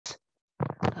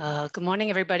Good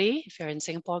morning, everybody. If you're in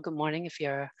Singapore, good morning. If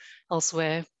you're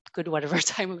elsewhere, good whatever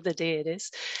time of the day it is.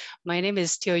 My name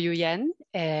is Teo Yu Yen,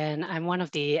 and I'm one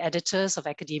of the editors of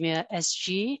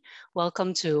AcademiaSG.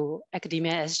 Welcome to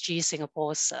AcademiaSG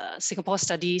Singapore's Singapore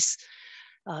Studies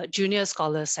Junior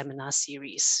Scholar Seminar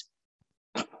Series.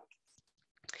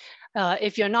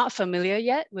 If you're not familiar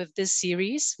yet with this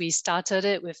series, we started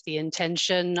it with the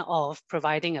intention of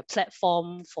providing a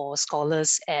platform for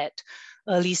scholars at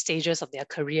early stages of their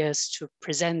careers to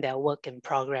present their work in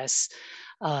progress.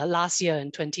 Last year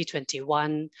in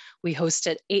 2021, we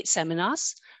hosted 8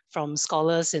 seminars from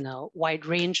scholars in a wide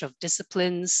range of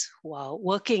disciplines who are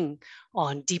working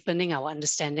on deepening our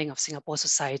understanding of Singapore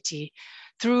society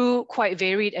through quite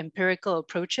varied empirical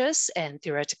approaches and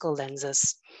theoretical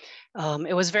lenses.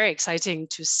 It was very exciting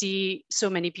to see so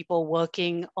many people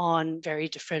working on very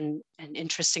different and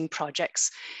interesting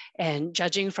projects, and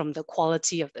judging from the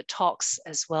quality of the talks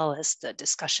as well as the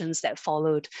discussions that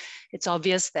followed, it's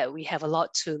obvious that we have a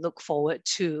lot to look forward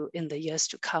to in the years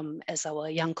to come as our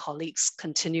young colleagues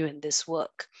continue in this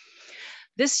work.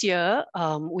 This year,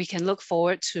 we can look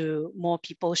forward to more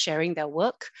people sharing their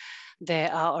work.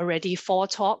 There are already 4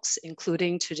 talks,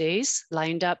 including today's,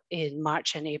 lined up in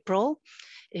March and April.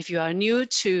 If you are new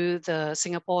to the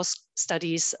Singapore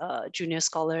Studies Junior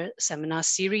Scholar Seminar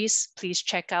Series, please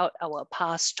check out our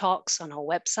past talks on our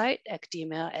website,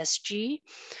 AcademiaSG,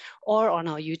 or on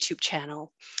our YouTube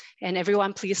channel. And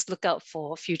everyone, please look out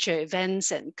for future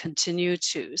events and continue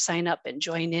to sign up and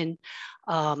join in.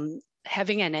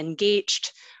 Having an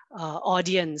engaged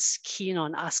audience keen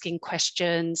on asking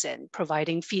questions and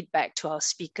providing feedback to our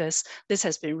speakers, this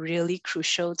has been really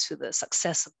crucial to the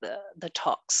success of the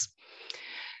talks.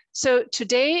 So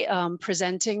today,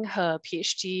 presenting her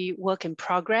PhD work in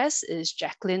progress is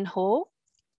Jacqueline Ho.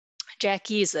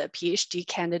 Jackie is a PhD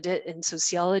candidate in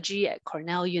sociology at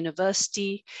Cornell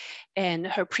University, and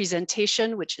her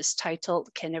presentation, which is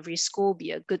titled "Can Every School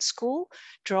Be a Good School?"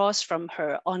 draws from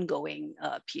her ongoing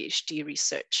PhD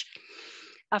research.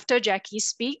 After Jackie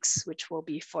speaks, which will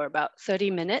be for about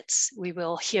 30 minutes, we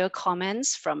will hear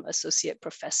comments from Associate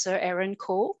Professor Aaron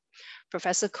Koh.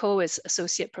 Professor Koh is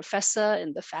Associate Professor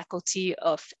in the Faculty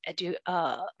of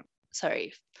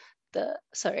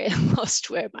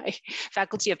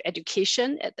Faculty of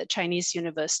Education at the Chinese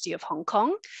University of Hong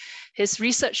Kong. His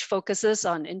research focuses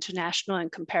on international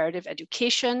and comparative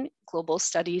education, global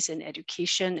studies in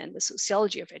education, and the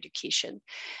sociology of education.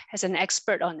 As an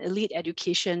expert on elite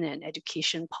education and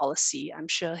education policy, I'm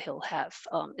sure he'll have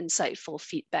insightful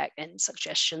feedback and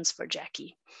suggestions for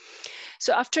Jackie.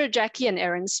 So after Jackie and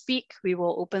Aaron speak, we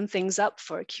will open things up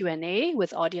for a Q&A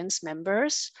with audience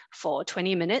members for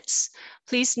 20 minutes.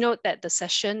 Please note that the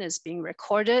session is being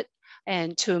recorded,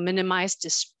 and to minimize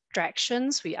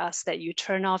distractions, we ask that you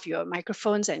turn off your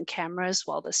microphones and cameras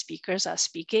while the speakers are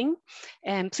speaking.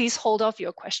 And please hold off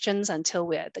your questions until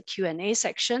we're at the Q&A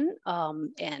section,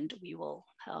 and we will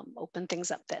open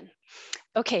things up then.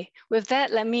 Okay, with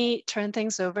that, let me turn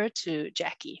things over to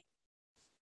Jackie.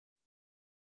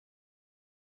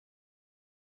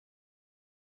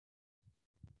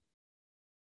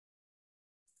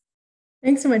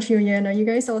 Thanks so much, Yuyan. Are you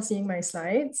guys all seeing my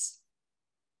slides?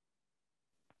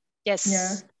 Yes.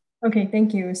 Yeah. Okay,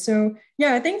 thank you. So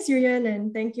yeah, thanks Yuyan,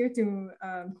 and thank you to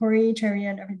Corey, Cherry,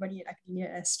 and everybody at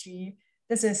AcademiaSG.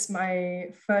 This is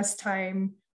my first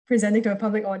time presenting to a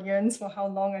public audience for how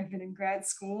long I've been in grad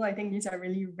school. I think these are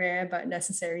really rare but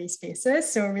necessary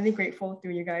spaces. So really grateful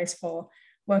to you guys for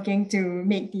working to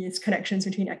make these connections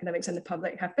between academics and the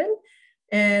public happen.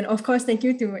 And of course, thank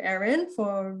you to Aaron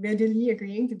for readily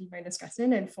agreeing to be my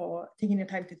discussant and for taking the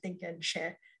time to think and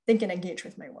engage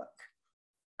with my work.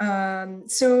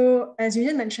 So as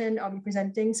Yuyan mentioned, I'll be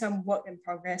presenting some work in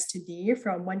progress today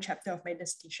from one chapter of my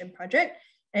dissertation project.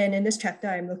 And in this chapter,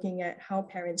 I'm looking at how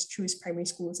parents choose primary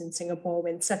schools in Singapore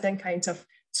when certain kinds of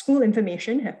school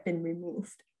information have been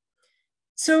removed.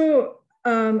 So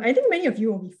I think many of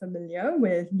you will be familiar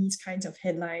with these kinds of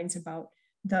headlines about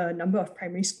the number of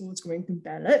primary schools going to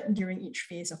ballot during each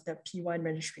phase of the P1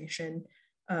 registration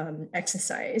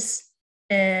exercise.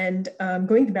 And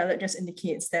going to ballot just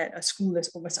indicates that a school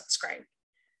is oversubscribed.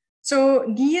 So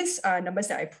these are numbers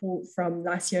that I pulled from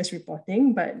last year's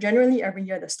reporting, but generally every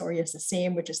year the story is the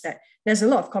same, which is that there's a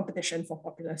lot of competition for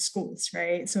popular schools,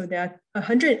 right? So there are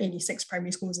 186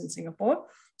 primary schools in Singapore.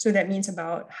 So that means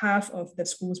about half of the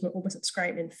schools were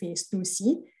oversubscribed in phase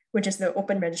 2C, which is the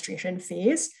open registration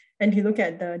phase. And if you look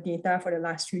at the data for the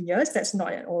last few years, that's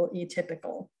not at all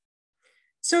atypical.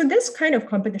 So this kind of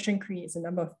competition creates a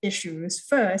number of issues.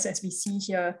 First, as we see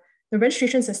here, the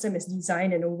registration system is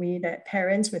designed in a way that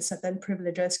parents with certain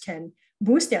privileges can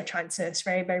boost their chances,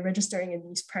 right, by registering in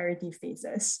these priority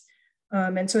phases.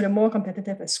 And so the more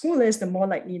competitive a school is, the more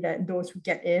likely that those who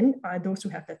get in are those who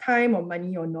have the time or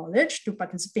money or knowledge to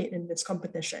participate in this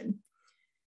competition.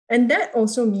 And that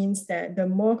also means that the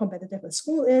more competitive a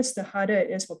school is, the harder it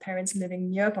is for parents living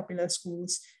near popular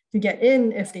schools to get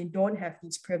in if they don't have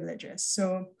these privileges.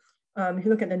 So if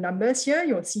you look at the numbers here,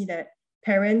 you'll see that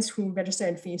parents who register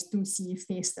in phase 2C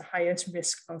face the highest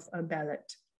risk of a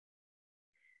ballot.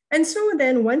 And so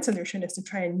then one solution is to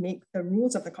try and make the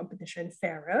rules of the competition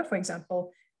fairer, for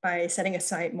example, by setting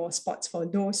aside more spots for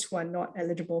those who are not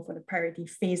eligible for the priority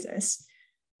phases.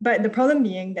 But the problem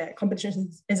being that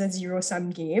competition is a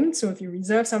zero-sum game. So if you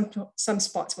reserve some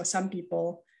spots for some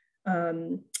people,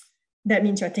 that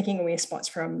means you're taking away spots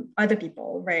from other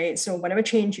people, right? So whatever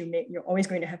change you make, you're always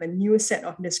going to have a new set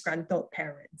of disgruntled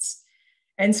parents.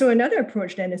 And so another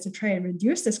approach then is to try and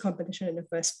reduce this competition in the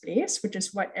first place, which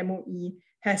is what MOE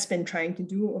has been trying to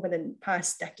do over the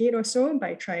past decade or so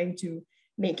by trying to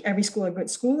make every school a good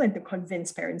school and to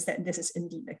convince parents that this is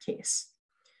indeed the case.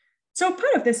 So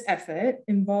part of this effort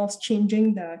involves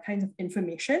changing the kinds of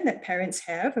information that parents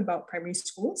have about primary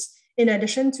schools, in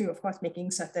addition to, of course,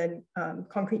 making certain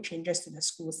concrete changes to the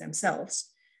schools themselves.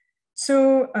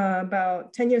 So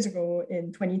about 10 years ago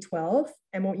in 2012,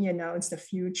 MOE announced a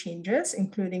few changes,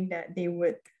 including that they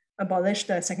would abolish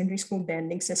the secondary school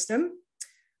banding system,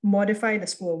 modify the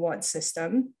school awards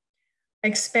system,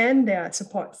 expand their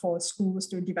support for schools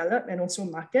to develop and also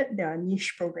market their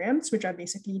niche programs, which are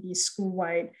basically these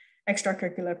school-wide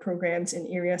extracurricular programs in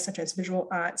areas such as visual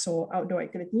arts or outdoor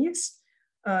activities.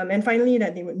 And finally,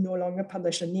 that they would no longer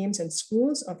publish the names and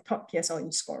schools of top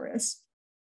PSLE scorers.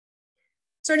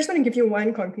 So I just want to give you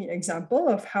one concrete example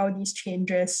of how these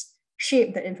changes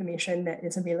shape the information that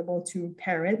is available to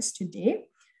parents today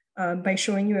by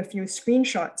showing you a few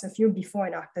screenshots, a few before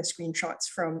and after screenshots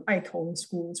from Aitong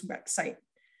School's website.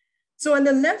 So on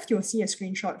the left, you'll see a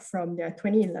screenshot from their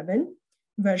 2011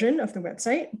 version of the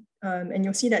website. And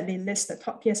you'll see that they list the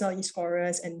top PSLE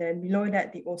scorers, and then below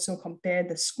that, they also compare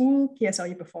the school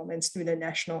PSLE performance to the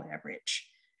national average.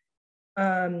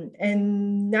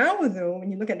 And now, though,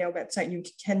 when you look at their website, you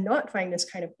cannot find this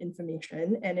kind of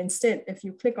information. And instead, if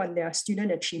you click on their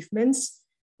student achievements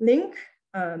link,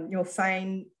 you'll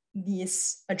find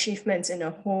these achievements in a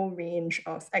whole range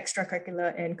of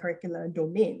extracurricular and curricular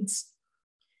domains.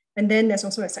 And then there's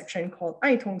also a section called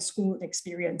Aitong School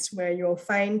Experience, where you'll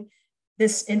find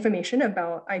this information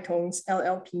about Aitong's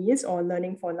LLPs, or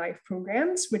Learning for Life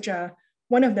programs, which are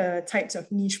one of the types of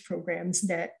niche programs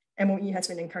that MOE has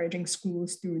been encouraging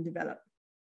schools to develop.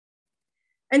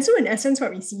 And so in essence,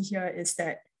 what we see here is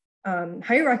that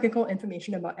hierarchical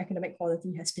information about academic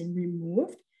quality has been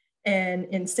removed, and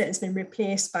instead it's been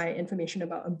replaced by information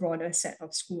about a broader set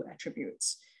of school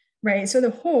attributes, right? So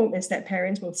the hope is that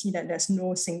parents will see that there's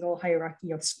no single hierarchy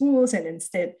of schools, and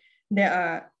instead there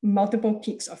are multiple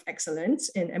peaks of excellence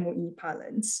in MOE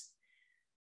parlance.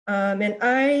 And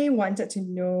I wanted to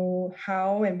know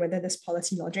how and whether this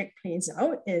policy logic plays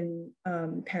out in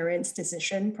parents'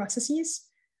 decision processes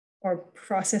or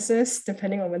processes,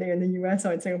 depending on whether you're in the US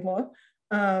or in Singapore.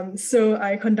 So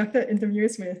I conducted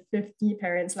interviews with 50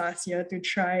 parents last year to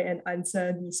try and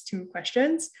answer these two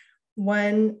questions.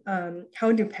 One,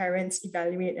 how do parents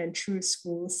evaluate and choose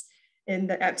schools in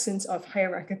the absence of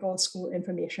hierarchical school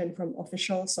information from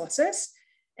official sources?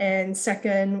 And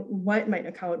second, what might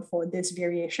account for this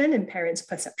variation in parents'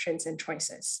 perceptions and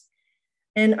choices?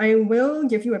 And I will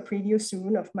give you a preview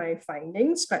soon of my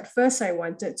findings, but first I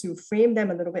wanted to frame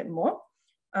them a little bit more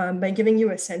by giving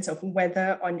you a sense of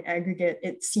whether on aggregate,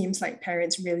 it seems like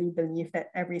parents really believe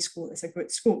that every school is a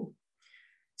good school.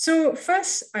 So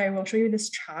first, I will show you this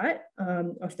chart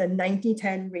of the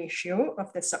 90-10 ratio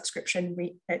of the subscription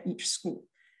rate at each school.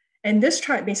 And this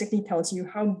chart basically tells you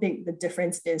how big the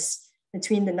difference is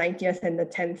between the 90th and the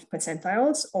 10th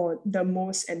percentiles, or the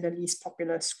most and the least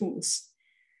popular schools.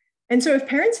 And so if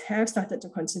parents have started to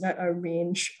consider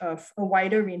a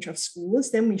wider range of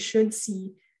schools, then we should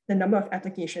see the number of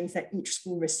applications that each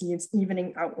school receives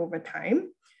evening out over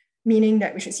time, meaning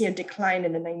that we should see a decline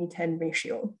in the 90-10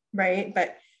 ratio, right?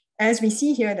 But as we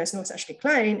see here, there's no such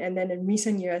decline. And then in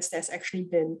recent years, there's actually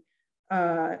been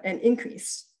an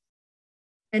increase.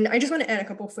 And I just want to add a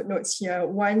couple of footnotes here.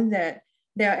 One, that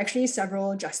there are actually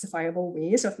several justifiable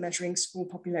ways of measuring school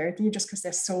popularity just because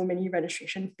there's so many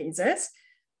registration phases.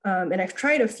 And I've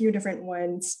tried a few different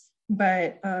ones,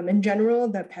 but in general,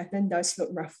 the pattern does look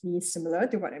roughly similar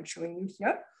to what I'm showing you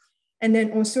here. And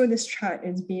then also this chart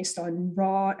is based on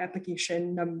raw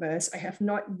application numbers. I have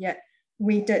not yet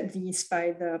weighted these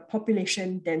by the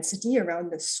population density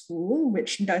around the school,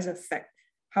 which does affect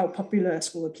how popular a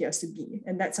school appears to be.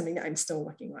 And that's something that I'm still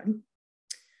working on.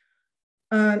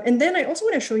 And then I also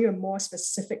want to show you a more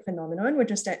specific phenomenon,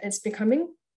 which is that it's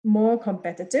becoming more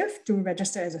competitive to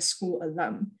register as a school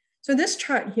alum. So this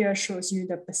chart here shows you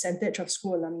the percentage of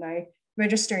school alumni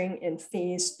registering in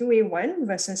phase 2A1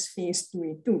 versus phase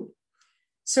 2A2.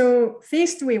 So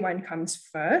phase 2A1 comes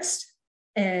first.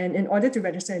 And in order to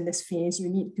register in this phase, you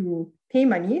need to pay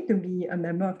money to be a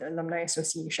member of the Alumni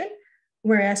Association.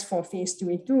 Whereas for phase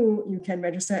 2A2, you can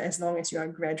register as long as you are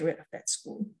a graduate of that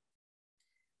school.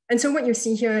 And so what you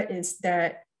see here is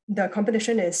that the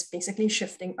competition is basically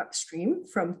shifting upstream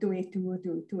from 2A2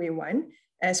 to 2A1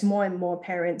 as more and more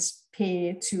parents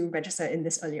pay to register in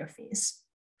this earlier phase.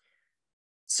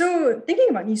 So thinking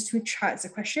about these two charts, the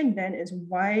question then is,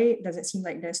 why does it seem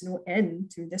like there's no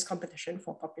end to this competition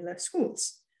for popular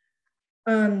schools?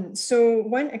 So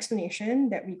one explanation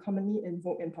that we commonly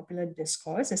invoke in popular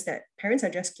discourse is that parents are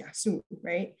just kiasu,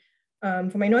 right?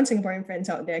 For my non-Singaporean friends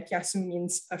out there, kiasu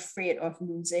means afraid of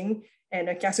losing. And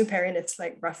a kiasu parent, it's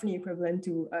like roughly equivalent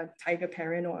to a tiger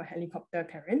parent or a helicopter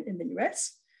parent in the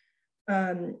US.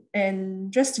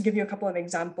 And just to give you a couple of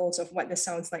examples of what this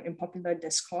sounds like in popular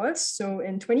discourse. So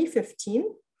in 2015,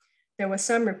 there was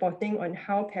some reporting on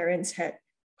how parents had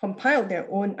compiled their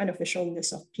own unofficial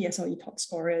list of PSLE top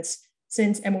scorers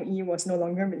since MOE was no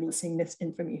longer releasing this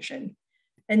information.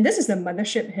 And this is the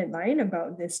mothership headline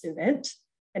about this event.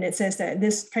 And it says that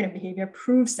this kind of behavior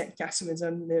proves that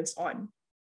kiasuism lives on.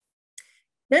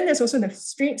 Then there's also the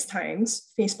Straits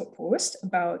Times Facebook post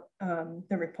about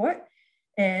the report.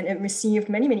 And it received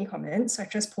many, many comments. I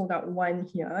just pulled out one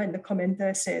here, and the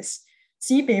commenter says,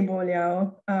 "Si bei bo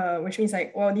liao," which means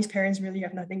like, well, these parents really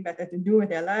have nothing better to do with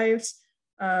their lives.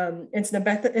 It's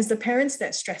the parents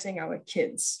that's stressing our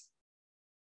kids.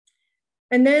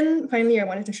 And then finally, I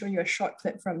wanted to show you a short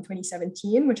clip from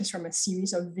 2017, which is from a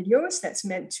series of videos that's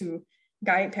meant to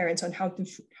guide parents on how to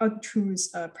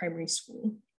choose a primary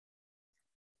school.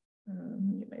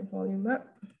 Get my volume up.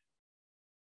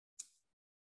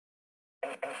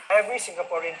 Every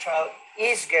Singaporean child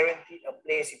is guaranteed a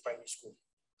place in primary school.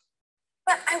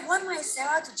 But I want my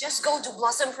Sarah to just go to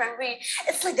Blossom Primary.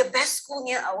 It's like the best school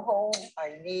near our home.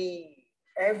 I mean,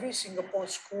 every Singapore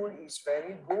school is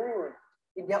very good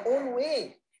in their own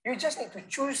way. You just need to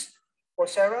choose for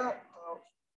Sarah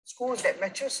schools that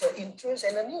matches her interests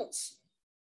and her needs.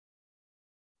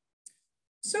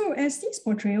 So as these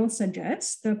portrayals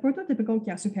suggest, the prototypical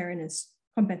kiasu parent is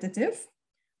competitive,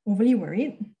 overly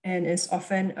worried, and is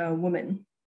often a woman.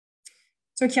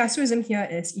 So kiasuism here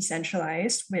is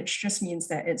essentialized, which just means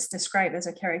that it's described as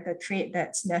a character trait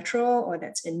that's natural or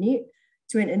that's innate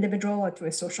to an individual or to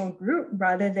a social group,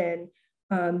 rather than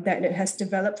that it has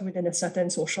developed within a certain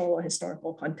social or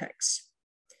historical context.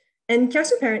 And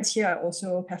kiasu parents here are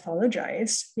also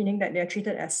pathologized, meaning that they're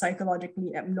treated as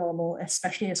psychologically abnormal,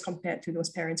 especially as compared to those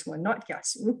parents who are not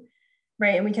kiasu,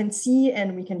 right? And we can see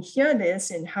and we can hear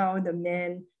this in how the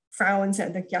man frowns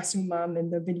at the kiasu mom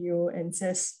in the video and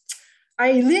says,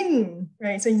 "Ai Ling,"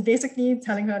 right? So he's basically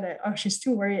telling her that, oh, she's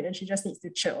too worried and she just needs to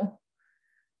chill.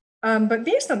 But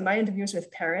based on my interviews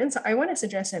with parents, I want to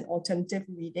suggest an alternative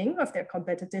reading of their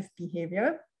competitive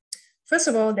behavior. First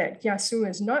of all, that kiasu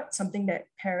is not something that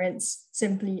parents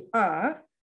simply are,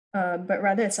 but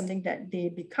rather it's something that they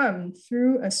become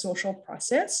through a social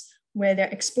process where they're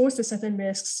exposed to certain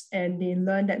risks and they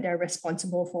learn that they're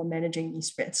responsible for managing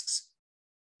these risks.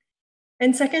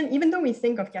 And second, even though we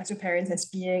think of kiasu parents as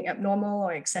being abnormal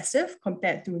or excessive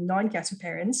compared to non-kiasu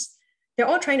parents, they're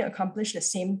all trying to accomplish the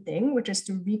same thing, which is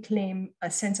to reclaim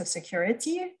a sense of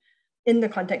security in the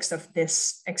context of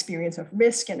this experience of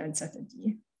risk and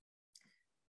uncertainty.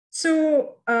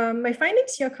 So my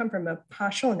findings here come from a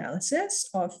partial analysis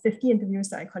of 50 interviews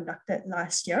that I conducted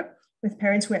last year with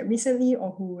parents who had recently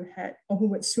or who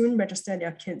would soon register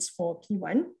their kids for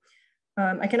P1.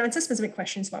 I can answer specific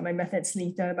questions about my methods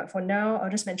later, but for now, I'll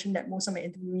just mention that most of my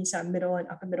interviewees are middle and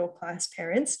upper middle class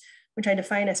parents, which I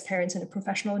define as parents in a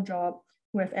professional job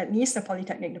who have at least a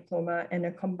polytechnic diploma and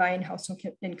a combined household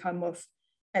income of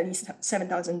at least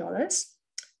 $7,000.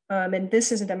 And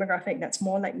this is a demographic that's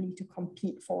more likely to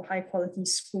compete for high quality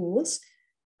schools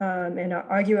and are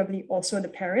arguably also the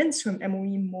parents whom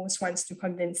MOE most wants to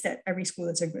convince that every school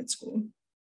is a good school.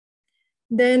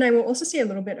 Then I will also say a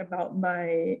little bit about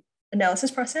my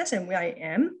analysis process and where I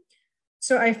am.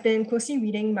 So I've been closely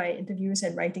reading my interviews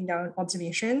and writing down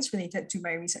observations related to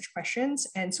my research questions.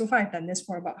 And so far I've done this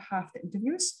for about half the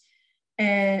interviews.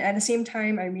 And at the same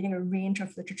time, I'm reading a range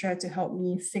of literature to help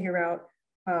me figure out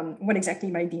what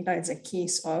exactly my data is a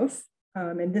case of.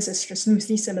 And this is just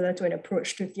loosely similar to an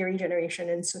approach to theory generation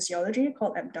in sociology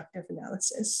called abductive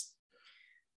analysis.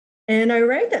 And I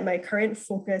arrived at my current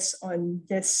focus on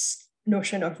this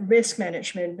notion of risk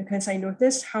management because I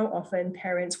noticed how often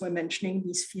parents were mentioning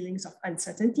these feelings of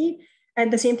uncertainty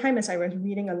at the same time as I was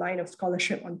reading a line of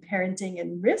scholarship on parenting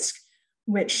and risk,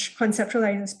 which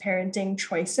conceptualizes parenting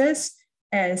choices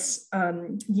as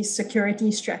these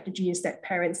security strategies that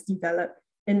parents develop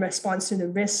in response to the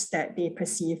risks that they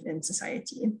perceive in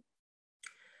society.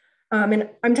 And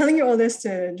I'm telling you all this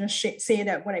to just say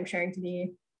that what I'm sharing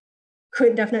today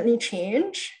could definitely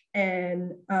change.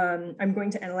 And I'm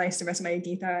going to analyze the rest of my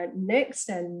data next,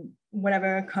 and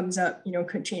whatever comes up,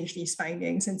 could change these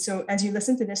findings. And so as you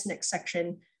listen to this next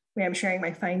section where I'm sharing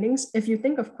my findings, if you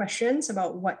think of questions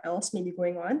about what else may be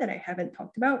going on that I haven't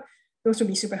talked about, those would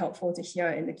be super helpful to hear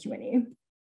in the Q&A.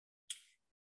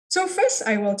 So first,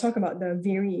 I will talk about the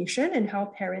variation and how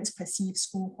parents perceive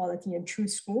school quality and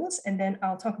choose schools, and then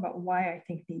I'll talk about why I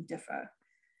think they differ.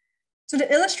 So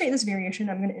to illustrate this variation,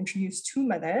 I'm going to introduce two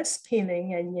mothers, Pei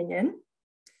Ling and Yan Yan.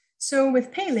 So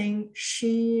with Pei Ling,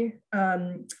 she,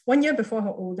 1 year before her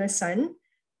older son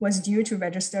was due to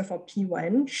register for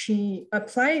P1, she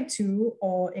applied to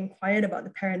or inquired about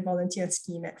the parent volunteer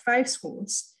scheme at 5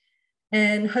 schools.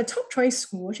 And her top choice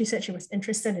school, she said she was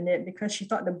interested in it because she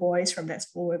thought the boys from that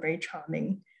school were very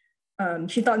charming.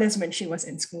 She thought this when she was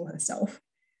in school herself.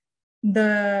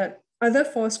 The other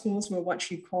 4 schools were what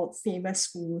she called famous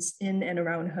schools in and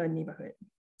around her neighborhood.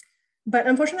 But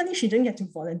unfortunately, she didn't get to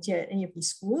volunteer at any of these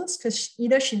schools because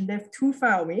either she lived too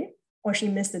far away or she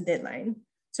missed the deadline.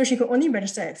 So she could only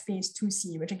register at phase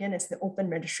 2C, which again is the open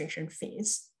registration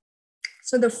phase.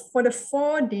 So for the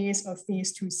 4 days of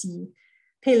phase 2C,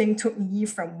 Pei Ling took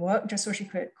leave from work just so she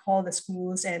could call the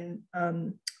schools and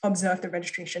observe the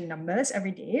registration numbers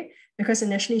every day, because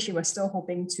initially she was still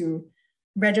hoping to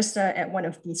register at one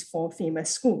of these 4 famous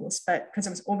schools. But because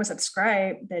it was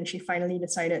oversubscribed, then she finally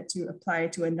decided to apply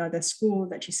to another school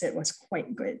that she said was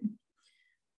quite good.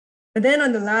 But then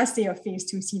on the last day of phase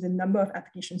 2C, the number of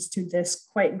applications to this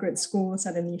quite good school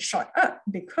suddenly shot up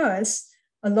because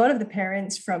a lot of the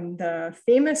parents from the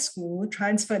famous school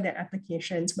transferred their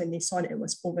applications when they saw that it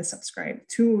was oversubscribed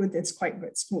to this quite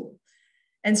good school.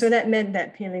 And so that meant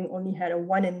that Pei Ling only had a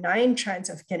 1 in 9 chance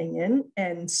of getting in.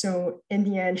 And so in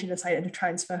the end, she decided to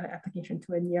transfer her application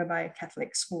to a nearby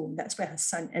Catholic school. That's where her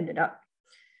son ended up.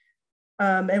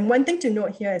 And one thing to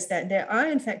note here is that there are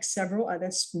in fact several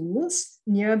other schools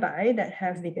nearby that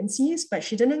have vacancies, but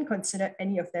she didn't consider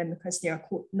any of them because they are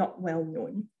quote, not well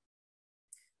known.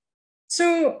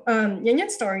 So Yan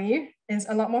Yan's story is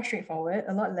a lot more straightforward,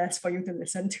 a lot less for you to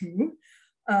listen to.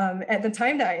 At the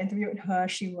time that I interviewed her,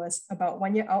 she was about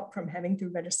 1 year out from having to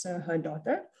register her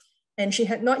daughter. And she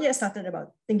had not yet started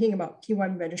thinking about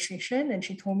P1 registration. And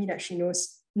she told me that she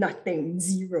knows nothing,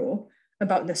 zero,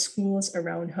 about the schools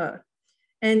around her.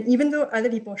 And even though other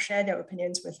people share their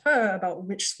opinions with her about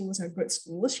which schools are good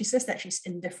schools, she says that she's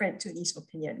indifferent to these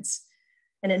opinions.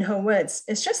 And in her words,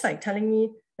 it's just like telling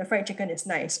me the fried chicken is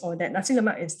nice or that nasi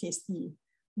lemak is tasty,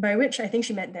 by which I think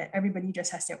she meant that everybody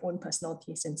just has their own personal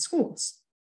taste in schools.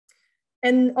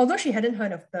 And although she hadn't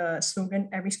heard of the slogan,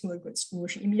 every school a good school,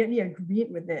 she immediately agreed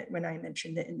with it when I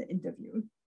mentioned it in the interview.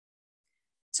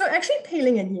 So actually Pei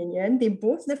Ling and Yan Yan, they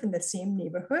both live in the same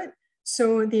neighborhood.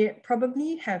 So they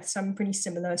probably have some pretty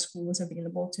similar schools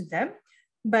available to them,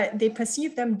 but they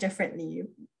perceive them differently.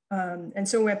 And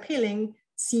so where Pei Ling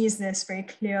sees this very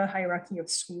clear hierarchy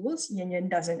of schools, Yan Yan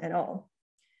doesn't at all.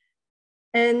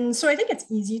 And so I think it's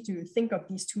easy to think of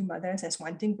these two mothers as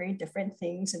wanting very different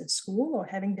things in a school or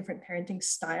having different parenting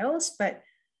styles, but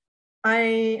I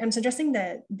am suggesting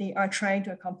that they are trying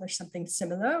to accomplish something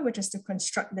similar, which is to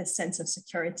construct this sense of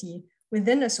security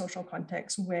within a social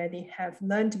context where they have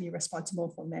learned to be responsible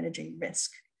for managing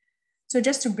risk. So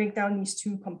just to break down these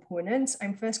two components,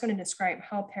 I'm first going to describe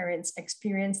how parents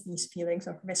experience these feelings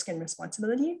of risk and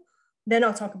responsibility. Then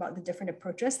I'll talk about the different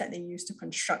approaches that they use to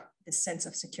construct this sense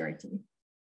of security.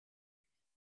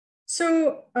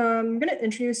 So I'm going to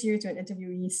introduce you to an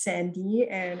interviewee, Sandy,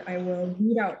 and I will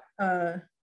read out a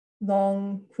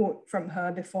long quote from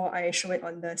her before I show it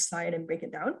on the slide and break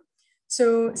it down.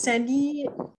 So Sandy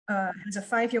has a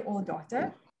 5-year-old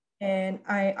daughter, and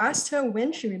I asked her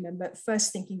when she remembered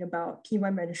first thinking about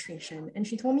P1 registration, and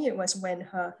she told me it was when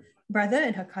her brother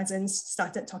and her cousins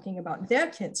started talking about their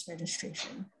kids'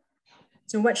 registration.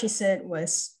 So what she said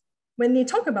was, when they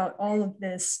talk about all of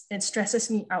this, it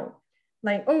stresses me out.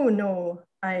 Like, oh no,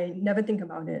 I never think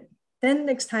about it. Then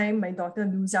next time my daughter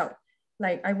loses out,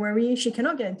 like I worry she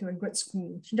cannot get into a good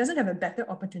school. She doesn't have a better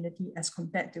opportunity as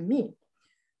compared to me.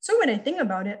 So when I think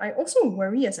about it, I also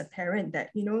worry as a parent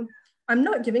that, I'm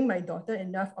not giving my daughter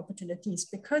enough opportunities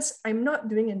because I'm not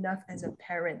doing enough as a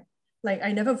parent. Like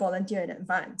I never volunteer in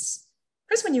advance.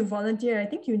 Because when you volunteer, I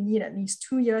think you need at least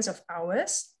 2 years of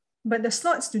hours, but the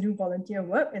slots to do volunteer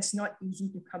work is not easy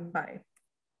to come by.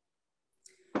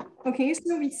 Okay,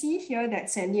 so we see here that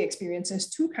Sandy experiences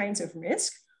two kinds of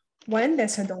risk. One,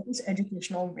 there's her daughter's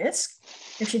educational risk.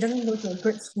 If she doesn't go to a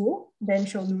good school, then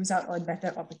she'll lose out on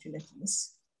better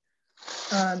opportunities.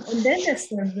 And then there's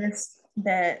the risk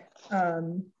that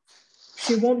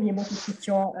she won't be able to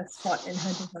secure a spot in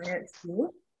her desired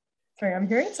school. Sorry, I'm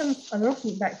hearing a little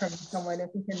feedback from someone.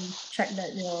 If you can check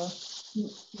that your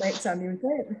mics are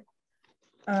muted.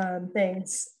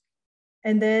 Thanks.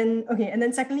 And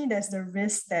then secondly, there's the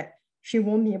risk that she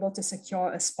won't be able to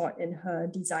secure a spot in her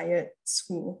desired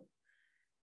school.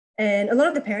 And a lot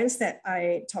of the parents that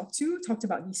I talked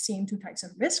about these same two types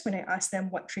of risk when I asked them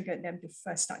what triggered them to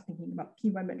first start thinking about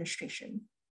P1 registration.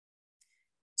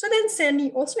 So then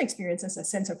Sandy also experiences a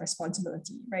sense of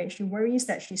responsibility, right? She worries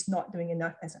that she's not doing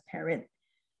enough as a parent.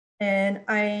 And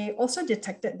I also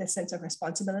detected the sense of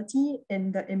responsibility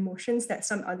in the emotions that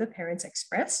some other parents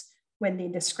express when they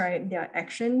describe their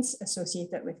actions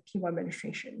associated with P1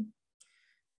 registration.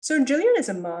 So Jillian is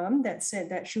a mom that said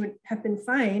that she would have been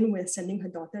fine with sending her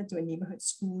daughter to a neighborhood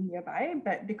school nearby,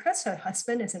 but because her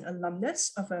husband is an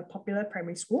alumnus of a popular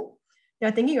primary school,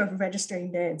 they're thinking of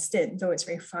registering there instead, though it's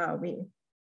very far away.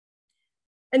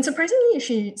 And surprisingly,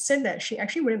 she said that she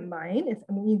actually wouldn't mind if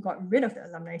MOE got rid of the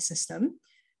alumni system,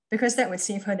 because that would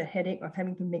save her the headache of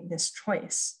having to make this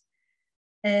choice.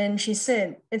 And she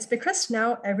said, it's because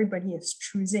now everybody is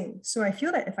choosing. So I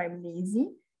feel that if I'm lazy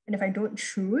and if I don't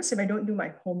choose, if I don't do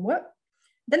my homework,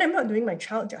 then I'm not doing my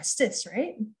child justice,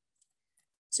 right?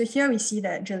 So here we see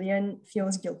that Jillian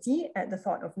feels guilty at the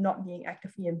thought of not being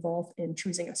actively involved in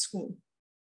choosing a school.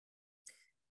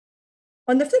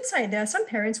 On the flip side, there are some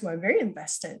parents who are very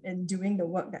invested in doing the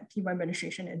work that P1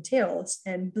 registration entails,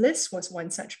 and Bliss was one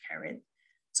such parent.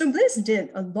 So Bliss did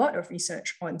a lot of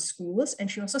research on schools,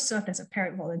 and she also served as a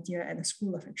parent volunteer at a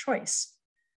school of her choice.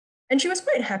 And she was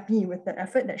quite happy with the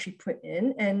effort that she put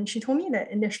in, and she told me that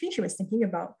initially she was thinking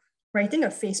about writing a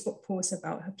Facebook post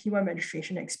about her P1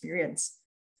 registration experience.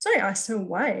 So I asked her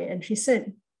why, and she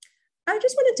said, I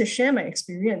just wanted to share my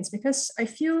experience because I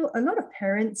feel a lot of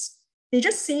parents, they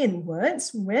just say in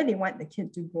words where they want the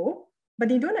kid to go, but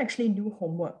they don't actually do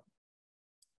homework.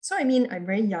 So I mean, I'm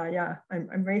very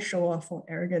I'm very show off or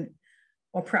arrogant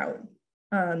or proud.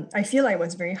 I feel I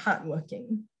was very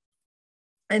hardworking.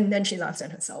 And then she laughs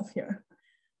at herself here.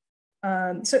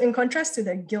 So in contrast to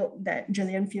the guilt that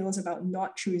Jillian feels about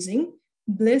not choosing,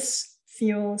 Bliss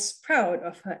feels proud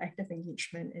of her active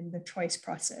engagement in the choice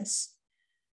process.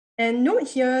 And note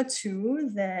here too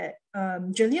that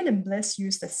Jillian and Bliss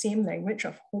use the same language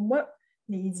of homework,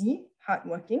 lazy,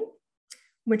 hardworking,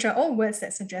 which are all words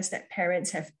that suggest that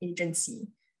parents have agency,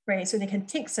 right? So they can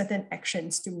take certain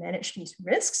actions to manage these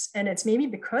risks. And it's maybe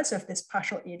because of this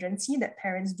partial agency that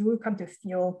parents do come to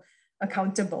feel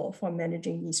accountable for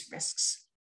managing these risks.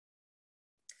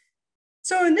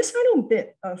 So in this final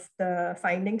bit of the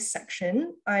findings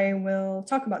section, I will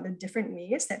talk about the different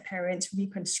ways that parents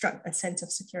reconstruct a sense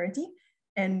of security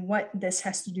and what this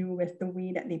has to do with the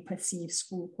way that they perceive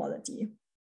school quality.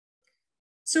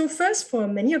 So first, for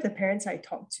many of the parents I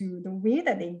talked to, the way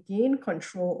that they gain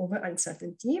control over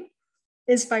uncertainty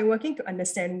is by working to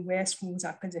understand where schools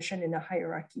are positioned in a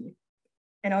hierarchy.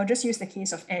 And I'll just use the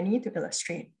case of Annie to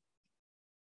illustrate.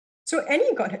 So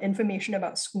Annie got her information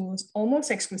about schools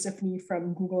almost exclusively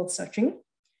from Google searching.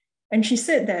 And she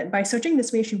said that by searching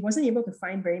this way, she wasn't able to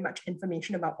find very much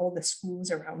information about all the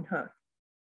schools around her.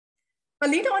 But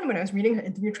later on, when I was reading her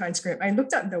interview transcript, I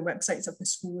looked up the websites of the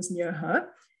schools near her.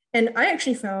 And I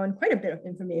actually found quite a bit of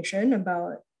information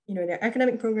about, their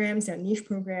academic programs, their niche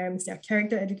programs, their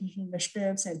character education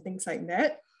initiatives, and things like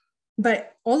that.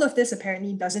 But all of this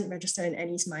apparently doesn't register in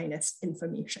Annie's mind as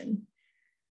information.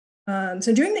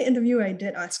 So during the interview, I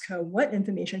did ask her what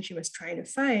information she was trying to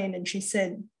find. And she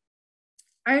said,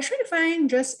 I was trying to find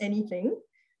just anything,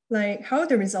 like how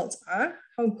the results are,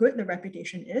 how good the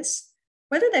reputation is,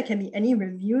 whether there can be any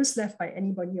reviews left by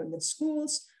anybody on the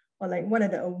schools, or like what are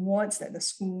the awards that the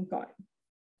school got.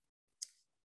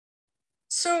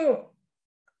 So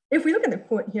if we look at the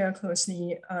quote here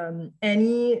closely,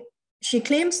 Annie, she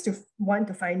claims to want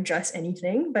to find just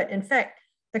anything, but in fact,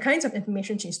 the kinds of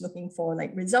information she's looking for,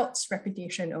 like results,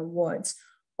 reputation, awards,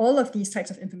 all of these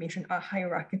types of information are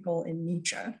hierarchical in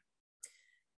nature.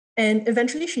 And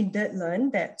eventually she did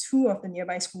learn that 2 of the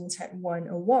nearby schools had won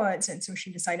awards, and so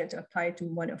she decided to apply to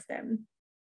one of them.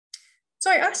 So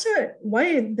I asked her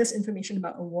why this information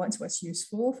about awards was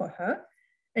useful for her.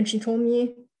 And she told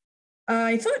me,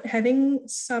 I thought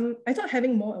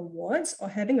having more awards or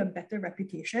having a better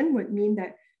reputation would mean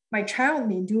that my child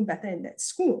may do better in that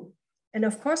school. And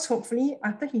of course, hopefully,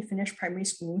 after he finished primary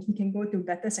school, he can go to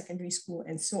better secondary school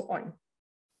and so on.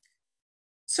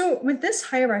 So with this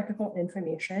hierarchical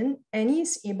information, Annie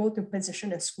is able to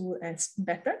position a school as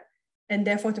better and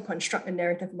therefore to construct a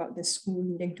narrative about this school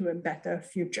leading to a better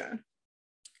future.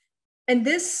 And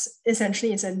this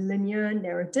essentially is a linear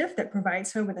narrative that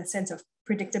provides her with a sense of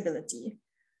predictability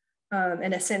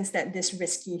and a sense that this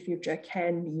risky future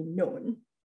can be known.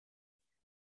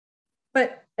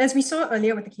 But as we saw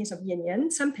earlier with the case of Yin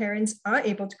Yan, some parents are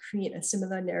able to create a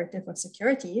similar narrative of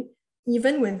security,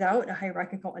 even without a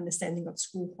hierarchical understanding of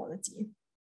school quality.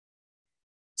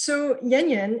 So Yan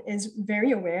Yan is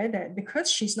very aware that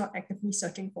because she's not actively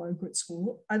searching for a good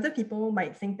school, other people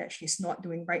might think that she's not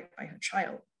doing right by her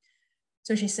child.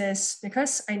 So she says,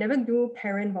 because I never do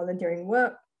parent volunteering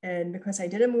work, and because I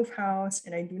didn't move house,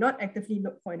 and I do not actively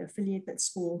look for an affiliated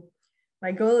school,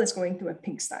 my girl is going to a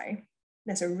pigsty.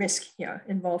 There's a risk here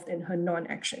involved in her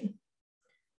non-action.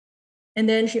 And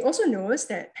then she also knows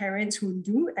that parents who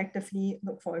do actively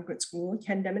look for a good school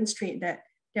can demonstrate that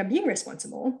they're being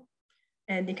responsible.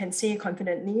 And they can say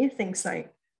confidently things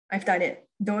like, I've done it,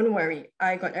 don't worry,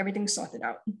 I got everything sorted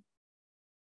out.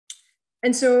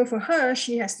 And so for her,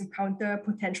 she has to counter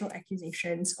potential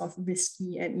accusations of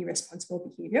risky and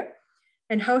irresponsible behavior.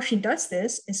 And how she does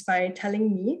this is by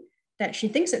telling me that she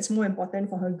thinks it's more important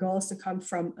for her girls to come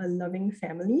from a loving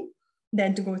family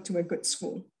than to go to a good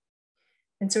school.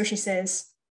 And so she says,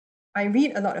 I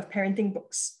read a lot of parenting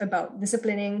books about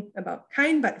disciplining, about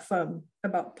kind but firm,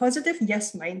 about positive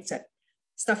yes mindset,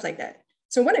 stuff like that.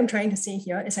 So what I'm trying to say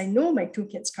here is I know my two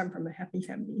kids come from a happy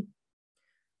family.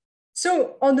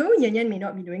 So although Yan Yan may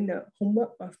not be doing the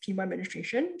homework of P1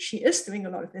 registration, she is doing a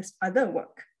lot of this other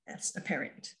work as a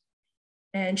parent.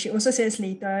 And she also says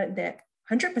later that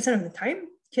 100% of the time,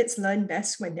 kids learn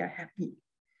best when they're happy.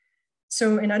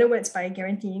 So in other words, by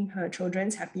guaranteeing her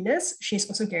children's happiness, she's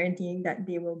also guaranteeing that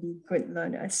they will be good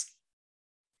learners.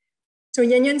 So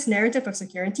Yan Yan's narrative of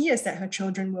security is that her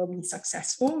children will be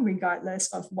successful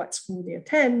regardless of what school they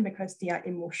attend because they are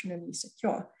emotionally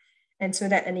secure. And so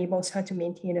that enables her to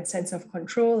maintain a sense of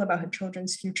control about her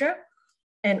children's future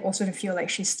and also to feel like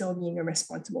she's still being a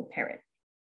responsible parent.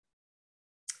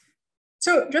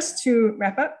 So just to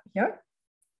wrap up here,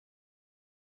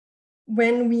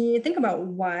 when we think about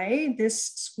why this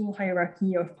school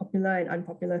hierarchy of popular and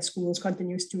unpopular schools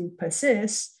continues to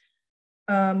persist,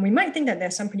 we might think that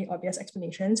there's some pretty obvious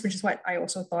explanations, which is what I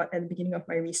also thought at the beginning of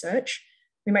my research.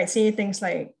 We might say things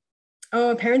like,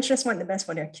 oh, parents just want the best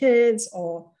for their kids,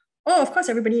 or, oh, of course,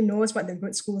 everybody knows what the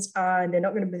good schools are, and they're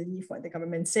not going to believe what the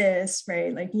government says,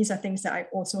 right? Like these are things that I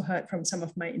also heard from some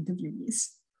of my interviewees.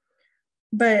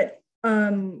 But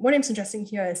what I'm suggesting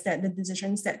here is that the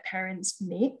decisions that parents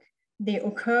make, they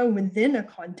occur within a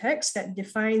context that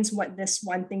defines what this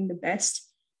wanting the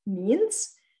best means.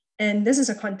 And this is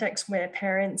a context where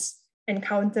parents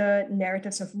encounter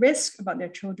narratives of risk about their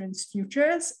children's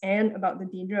futures and about the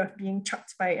danger of being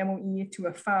chucked by MOE to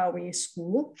a faraway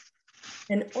school,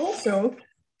 and also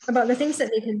about the things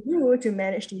that they can do to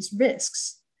manage these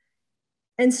risks.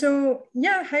 And so,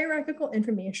 yeah, hierarchical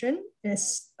information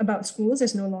about schools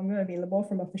is no longer available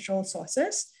from official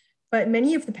sources, but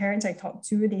many of the parents I talked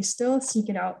to, they still seek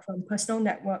it out from personal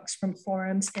networks, from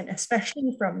forums, and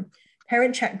especially from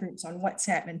parent chat groups on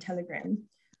WhatsApp and Telegram,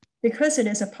 because it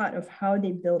is a part of how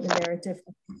they build the narrative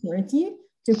of security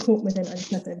to cope with an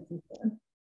uncertain future.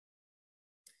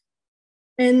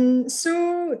 And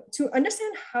so to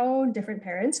understand how different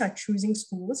parents are choosing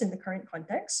schools in the current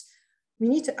context, we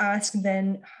need to ask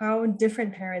then how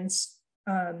different parents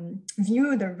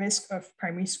view the risk of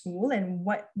primary school and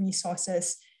what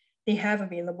resources they have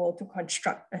available to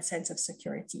construct a sense of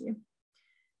security.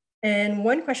 And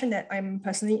one question that I'm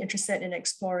personally interested in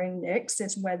exploring next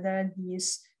is whether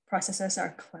these processes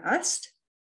are classed.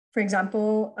 For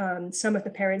example, some of the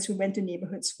parents who went to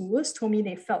neighborhood schools told me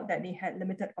they felt that they had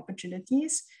limited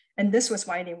opportunities, and this was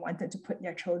why they wanted to put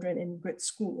their children in good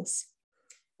schools.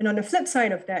 And on the flip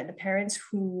side of that, the parents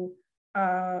who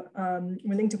are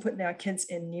willing to put their kids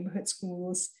in neighborhood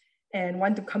schools and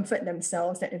want to comfort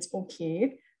themselves that it's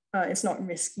okay, it's not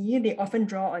risky, they often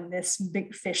draw on this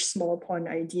big fish, small pond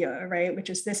idea, right? Which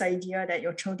is this idea that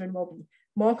your children will be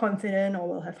more confident or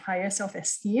will have higher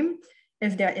self-esteem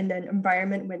if they're in an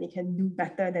environment where they can do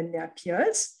better than their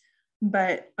peers.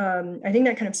 But I think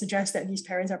that kind of suggests that these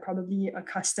parents are probably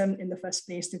accustomed in the first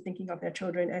place to thinking of their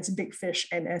children as big fish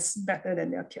and as better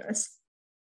than their peers.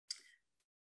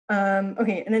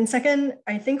 Okay, and then second,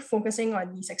 I think focusing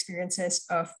on these experiences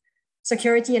of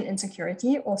security and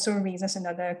insecurity also raises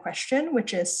another question,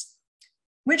 which is,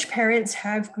 which parents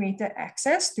have greater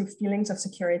access to feelings of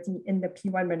security in the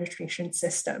P1 registration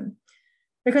system?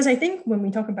 Because I think when we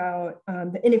talk about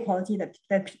the inequality that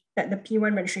the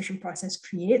P1 registration process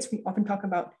creates, we often talk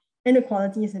about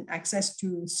inequalities in access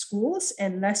to schools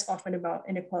and less often about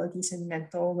inequalities in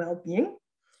mental well-being.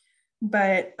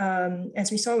 But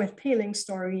as we saw with Pei Ling's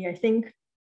story, I think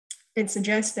it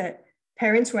suggests that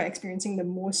parents who are experiencing the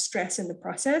most stress in the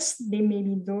process, they may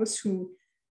be those who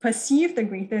perceive the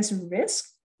greatest risk,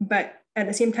 but at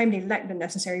the same time, they lack the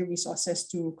necessary resources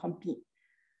to compete.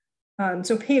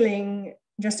 So Pei Ling,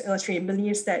 just to illustrate,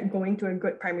 believes that going to a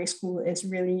good primary school is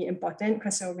really important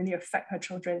because it will really affect her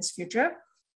children's future.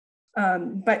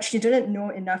 But she didn't know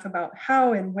enough about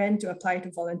how and when to apply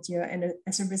to volunteer. And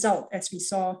as a result, as we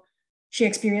saw, she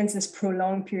experienced this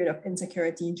prolonged period of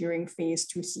insecurity during phase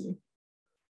 2C.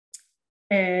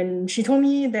 And she told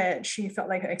me that she felt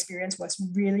like her experience was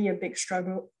really a big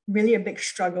struggle.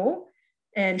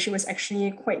 And she was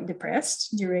actually quite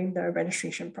depressed during the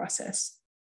registration process.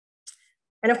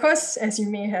 And of course, as you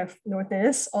may have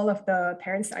noticed, all of the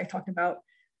parents that I talked about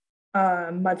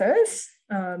are mothers.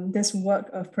 This work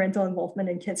of parental involvement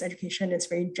in kids' education is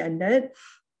very gendered,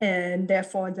 and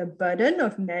therefore the burden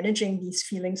of managing these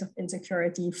feelings of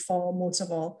insecurity fall most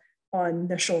of all on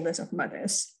the shoulders of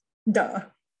mothers. Duh.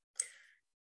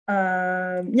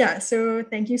 So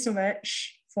thank you so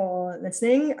much for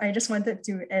listening. I just wanted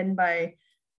to end by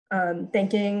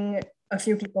thanking a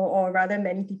few people, or rather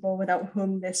many people, without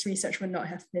whom this research would not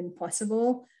have been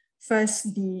possible.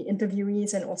 First, the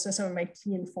interviewees and also some of my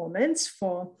key informants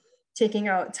for taking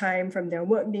out time from their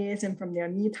work days and from their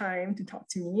me time to talk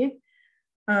to me.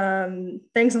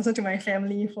 Thanks also to my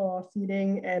family for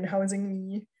feeding and housing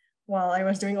me while I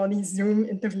was doing all these Zoom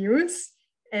interviews.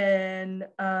 And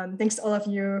thanks to all of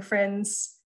you,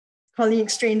 friends,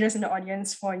 colleagues, strangers in the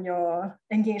audience for your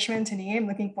engagement today. I'm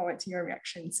looking forward to your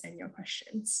reactions and your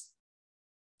questions.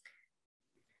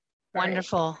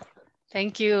 Wonderful.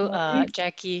 Thank you,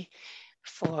 Jackie,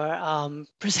 for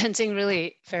presenting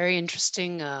really very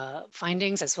interesting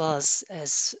findings, as well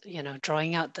as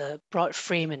drawing out the broad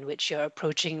frame in which you're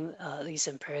approaching these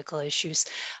empirical issues.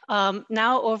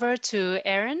 Now over to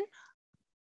Aaron.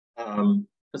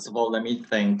 First of all, let me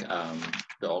thank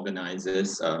the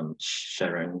organizers,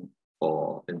 Sharon,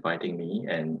 for inviting me,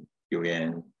 and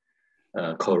Yuan,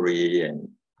 Corey, and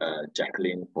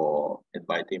Jacqueline for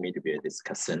inviting me to be a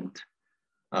discussant.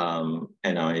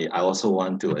 And I also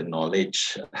want to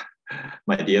acknowledge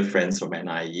my dear friends from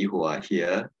NIE who are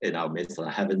here in our midst.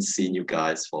 I haven't seen you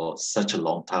guys for such a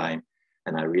long time,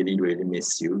 and I really, really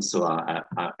miss you. So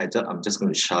I'm just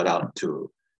going to shout out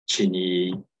to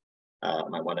Chinny,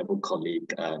 my wonderful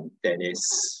colleague,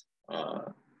 Dennis,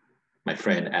 my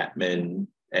friend Edmund,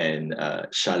 and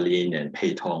Charlene and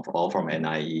Pei Tong, all from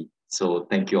NIE. So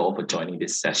thank you all for joining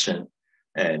this session.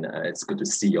 And it's good to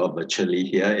see you all virtually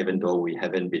here, even though we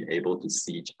haven't been able to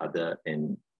see each other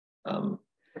in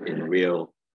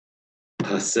real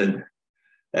person.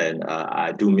 And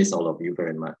I do miss all of you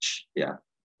very much. Yeah.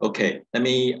 Okay, let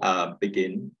me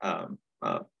begin.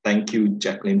 Thank you,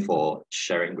 Jacqueline, for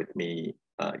sharing with me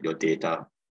your data.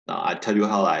 Now, I'll tell you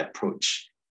how I approach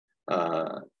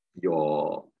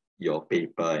your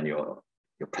paper and your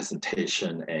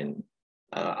presentation, and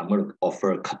I'm going to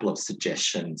offer a couple of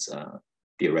suggestions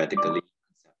theoretically,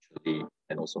 conceptually,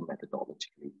 and also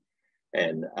methodologically.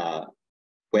 And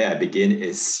where I begin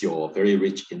is your very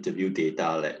rich interview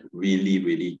data that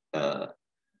really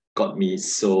got me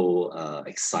so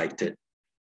excited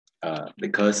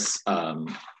because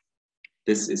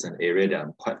this is an area that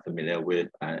I'm quite familiar with,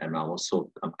 and I'm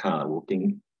kind of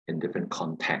working in different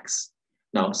contexts.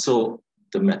 Now, so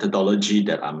the methodology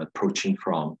that I'm approaching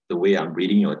from, the way I'm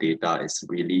reading your data is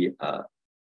really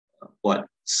what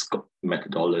scholars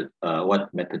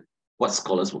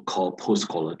would call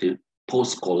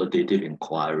post-qualitative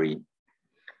inquiry.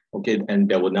 Okay, and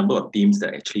there were a number of themes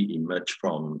that actually emerged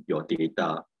from your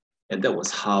data, and that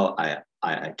was how I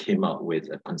came up with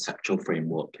a conceptual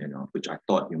framework, which I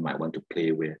thought you might want to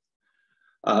play with.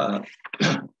 From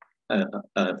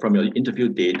your interview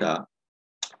data,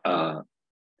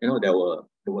 there were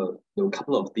a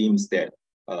couple of themes that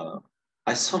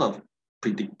I sort of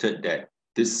predicted that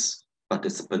these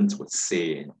participants would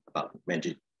say about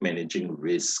managing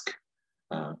risk,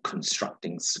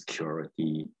 constructing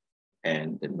security,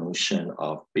 and the notion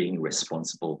of being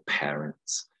responsible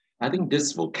parents. I think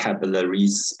this vocabulary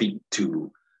speak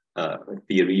to a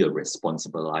theory of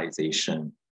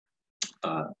responsibilization.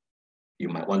 You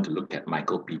might want to look at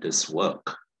Michael Peters'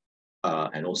 work.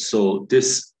 And also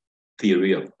this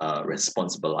theory of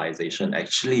responsibilization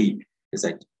actually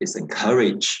is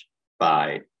encouraged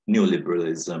by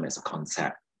neoliberalism as a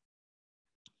concept.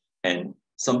 And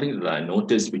something that I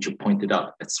noticed, which you pointed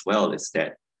out as well, is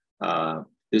that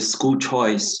this school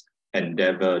choice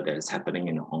endeavor that is happening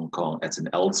in Hong Kong, as in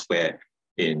elsewhere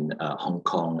in Hong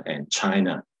Kong and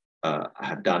China, I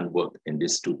have done work in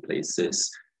these two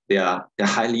places. They're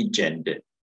highly gendered,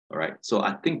 all right? So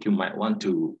I think you might want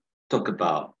to talk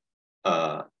about,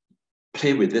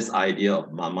 play with this idea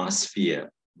of mama sphere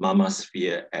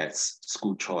as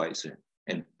school choice,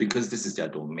 and because this is their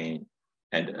domain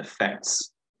and the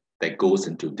effects that goes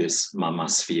into this mama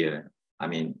sphere. I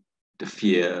mean, the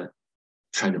fear,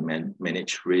 trying to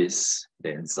manage risks,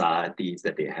 the anxieties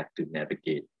that they have to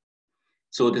navigate.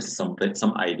 So this is some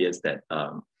ideas that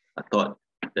I thought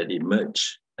that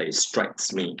emerged, it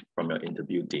strikes me from your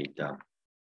interview data.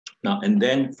 Now, and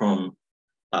then from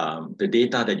the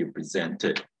data that you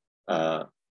presented, I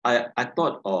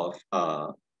thought of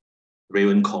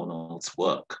Raymond Cornell's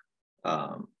work,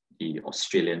 the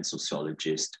Australian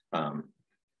sociologist,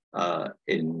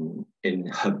 in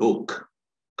her book,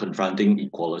 Confronting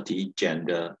Equality,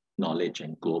 Gender, Knowledge,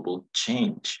 and Global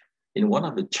Change. In one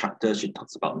of the chapters, she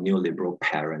talks about neoliberal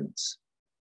parents.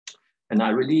 And I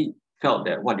really felt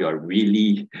that what you are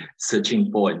really searching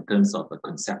for in terms of a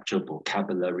conceptual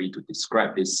vocabulary to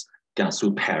describe this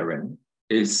kiasu parent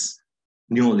is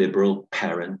neoliberal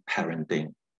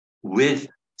parenting with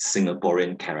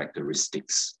Singaporean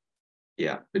characteristics.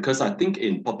 Yeah, because I think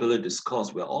in popular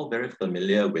discourse, we're all very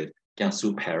familiar with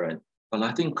kiasu parent, but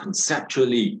I think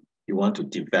conceptually, you want to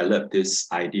develop this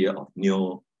idea of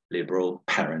neoliberal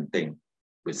parenting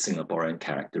with Singaporean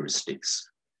characteristics.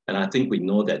 And I think we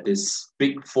know that this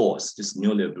big force, this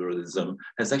neoliberalism,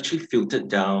 has actually filtered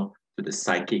down to the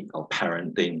psychic of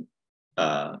parenting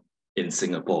in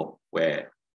Singapore,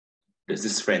 where there's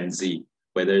this frenzy,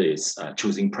 whether it's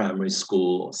choosing primary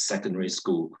school or secondary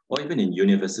school, or even in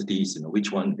universities,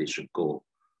 which one they should go,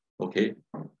 okay?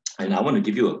 And I want to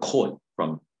give you a quote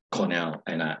from Cornell,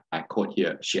 and I quote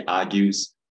here. She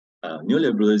argues,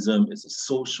 neoliberalism is a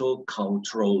social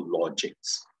cultural logic.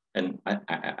 And I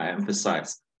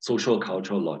emphasize social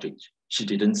cultural logic. She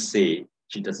doesn't say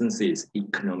it's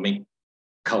economic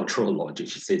cultural logic.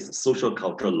 She says it's social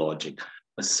cultural logic,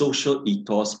 a social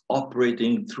ethos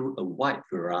operating through a wide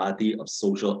variety of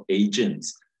social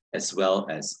agents as well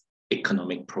as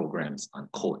economic programs,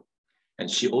 unquote. And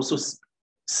she also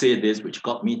said this, which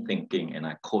got me thinking, and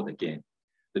I quote again,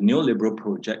 the neoliberal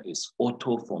project is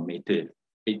auto-formative.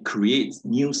 It creates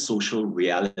new social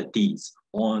realities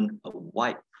on a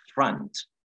wide front.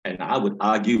 And I would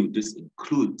argue this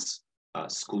includes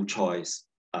school choice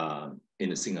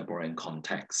in a Singaporean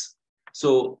context.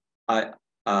 So I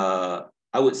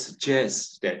would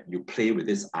suggest that you play with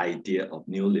this idea of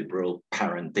neoliberal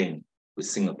parenting with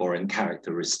Singaporean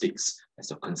characteristics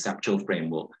as a conceptual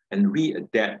framework and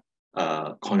readapt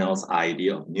Cornell's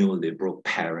idea of neoliberal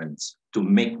parents to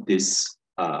make this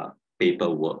paper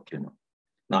work.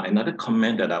 Now, another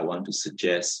comment that I want to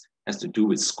suggest has to do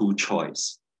with school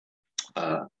choice.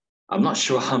 I'm not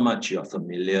sure how much you're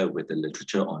familiar with the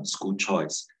literature on school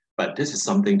choice, but this is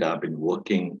something that I've been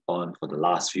working on for the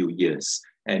last few years.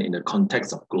 And in the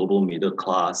context of global middle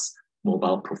class,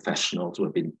 mobile professionals who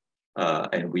have been,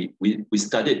 and we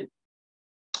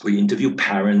interviewed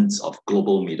parents of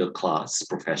global middle class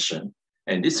profession.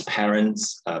 And these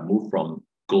parents move from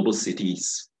global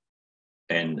cities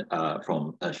and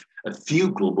from a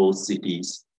few global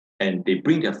cities, and they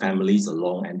bring their families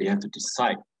along and they have to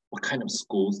decide what kind of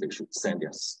schools they should send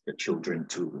their children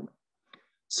to.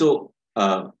 So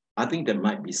I think there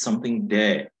might be something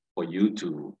there for you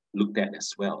to look at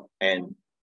as well. And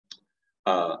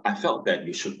I felt that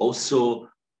you should also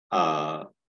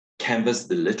canvas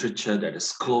the literature that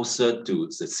is closer to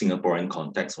the Singaporean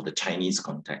context or the Chinese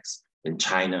context. In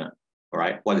China, all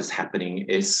right, what is happening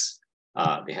is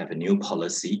they have a new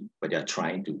policy where they're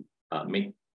trying to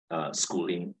make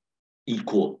schooling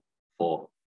equal for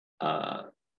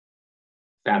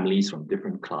families from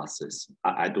different classes.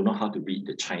 I don't know how to read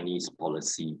the Chinese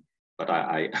policy, but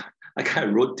I kind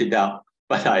of wrote it out,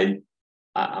 but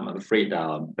I'm afraid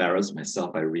I'll embarrass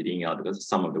myself by reading out because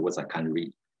some of the words I can't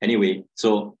read. Anyway,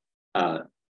 so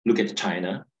look at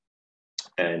China,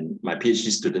 and my PhD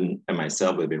student and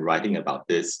myself have been writing about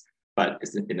this, but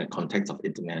it's in the context of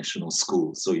international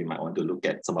schools. So you might want to look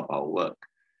at some of our work.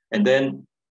 And then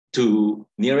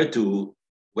nearer to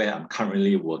where I'm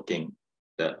currently working,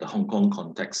 the Hong Kong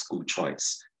context school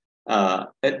choice.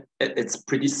 It's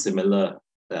pretty similar.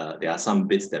 There are some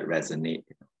bits that resonate,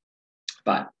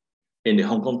 but in the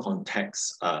Hong Kong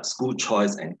context, school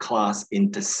choice and class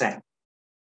intersect,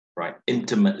 right,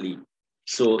 intimately.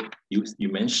 So you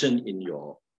mentioned in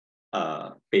your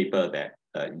paper that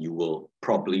you will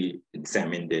probably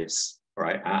examine this,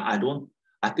 right?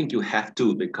 I think you have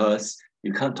to, because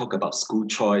you can't talk about school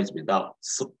choice without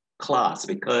class,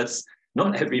 because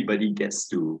not everybody gets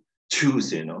to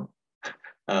choose, you know.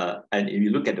 And if you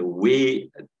look at the way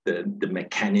the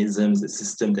mechanisms, the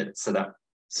system that's set up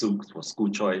for school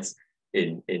choice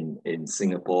in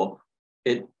Singapore,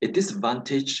 it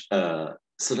disadvantages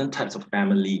certain types of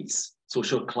families,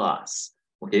 social class.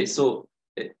 Okay, so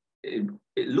it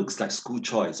looks like school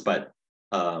choice, but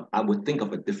I would think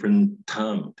of a different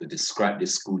term to describe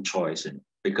this school choice, you know,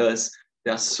 because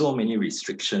there are so many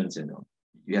restrictions, you know.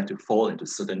 You have to fall into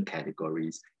certain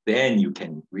categories, then you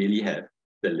can really have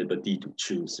the liberty to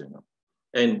choose, you know.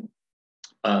 And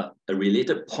a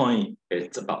related point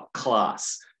is about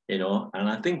class, you know, and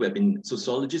I think we've been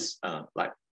sociologists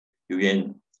like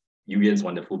Yuan's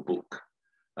wonderful book,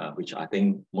 which I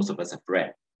think most of us have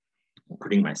read,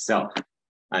 including myself.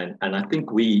 And I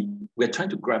think we're trying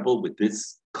to grapple with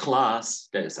this class,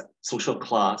 that is a social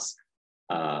class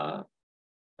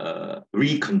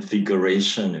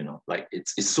reconfiguration, you know, like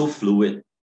it's so fluid,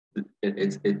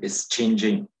 it's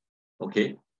changing,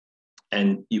 okay?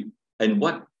 And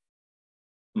what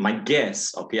my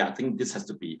guess, okay, I think this has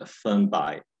to be affirmed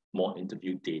by more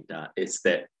interview data, is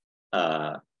that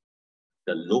the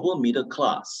lower middle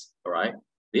class, all right,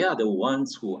 they are the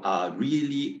ones who are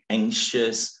really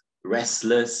anxious,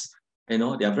 restless, you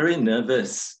know, they are very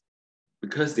nervous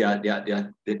because they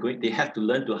have to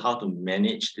learn how to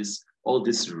manage all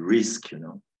this risk, you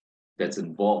know, that's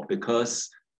involved, because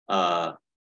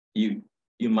you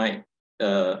might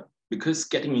because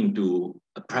getting into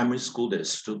a primary school that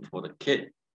is suited for the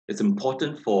kid, it's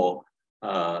important for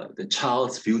the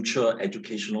child's future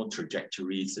educational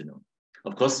trajectories, you know.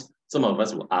 Of course, some of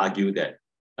us will argue that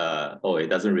oh, it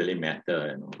doesn't really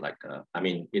matter, you know, like I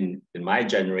mean, in my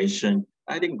generation,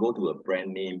 I didn't go to a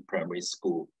brand name primary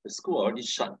school. The school already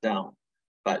shut down,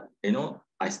 but you know,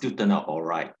 I still turned out all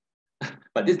right.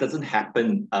 But this doesn't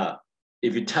happen.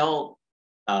 If you tell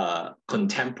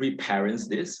contemporary parents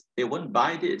this, they won't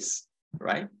buy this,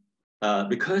 right?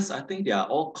 Because I think they are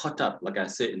all caught up, like I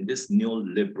said, in this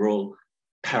neoliberal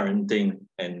parenting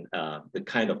and the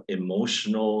kind of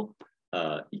emotional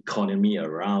economy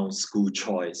around school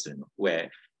choice, you know, where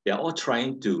they're all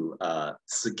trying to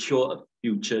secure a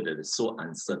future that is so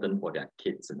uncertain for their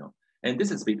kids, you know. And this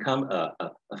has become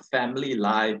a family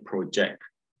life project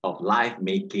of life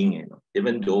making, you know,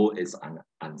 even though it's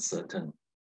uncertain.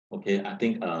 Okay, I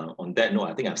think on that note,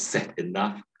 I think I've said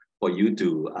enough for you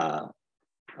to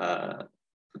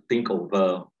think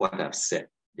over what I've said.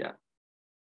 Yeah.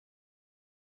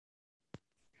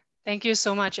 Thank you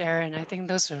so much, Aaron. I think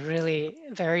those were really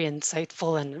very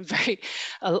insightful and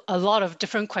a lot of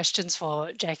different questions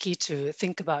for Jackie to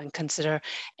think about and consider.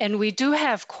 And we do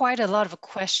have quite a lot of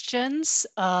questions.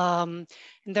 And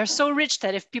they're so rich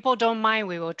that if people don't mind,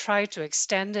 we will try to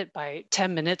extend it by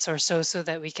 10 minutes or so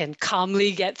that we can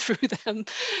calmly get through them.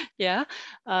 Yeah.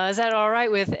 Is that all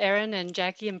right with Aaron and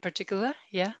Jackie in particular?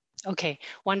 Yeah. Okay,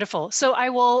 wonderful. So I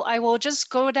will just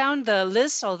go down the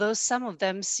list, although some of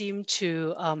them seem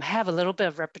to have a little bit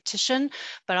of repetition,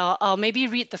 but I'll maybe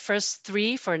read the first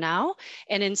three for now.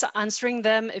 And in answering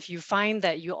them, if you find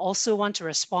that you also want to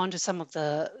respond to some of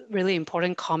the really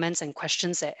important comments and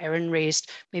questions that Aaron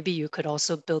raised, maybe you could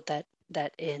also build that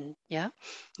in. Yeah.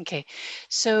 Okay.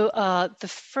 So the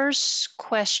first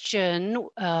question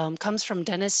comes from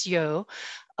Dennis Yeo.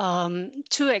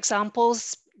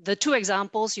 The two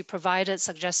examples you provided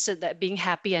suggested that being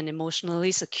happy and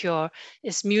emotionally secure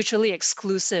is mutually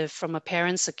exclusive from a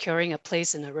parent securing a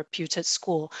place in a reputed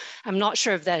school. I'm not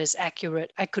sure if that is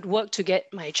accurate. I could work to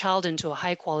get my child into a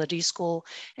high quality school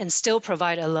and still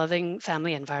provide a loving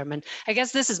family environment. I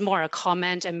guess this is more a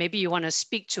comment, and maybe you want to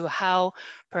speak to how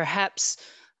perhaps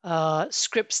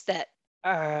scripts that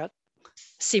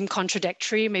seem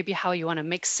contradictory, maybe how you want to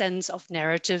make sense of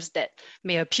narratives that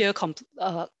may appear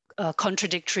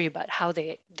contradictory, but how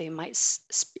they might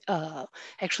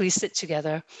actually sit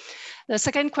together. The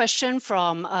second question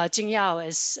from Jing Yao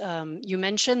is, you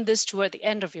mentioned this toward the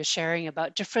end of your sharing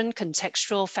about different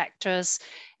contextual factors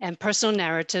and personal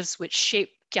narratives which shape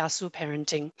kiasu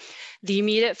parenting. The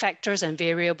immediate factors and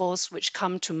variables which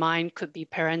come to mind could be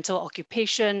parental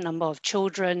occupation, number of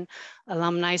children,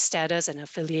 alumni status, and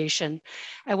affiliation.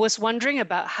 I was wondering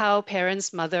about how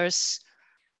parents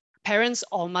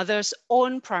or mothers'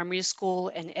 own primary school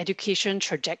and education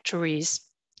trajectories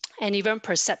and even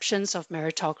perceptions of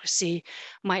meritocracy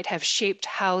might have shaped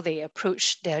how they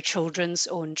approach their children's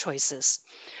own choices.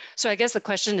 So I guess the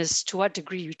question is, to what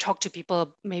degree you talk to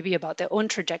people maybe about their own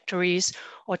trajectories,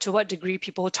 or to what degree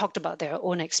people talked about their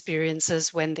own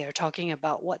experiences when they're talking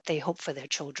about what they hope for their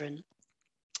children.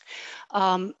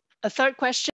 A third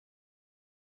question.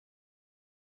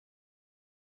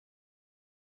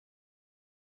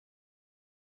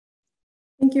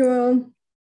 Thank you all.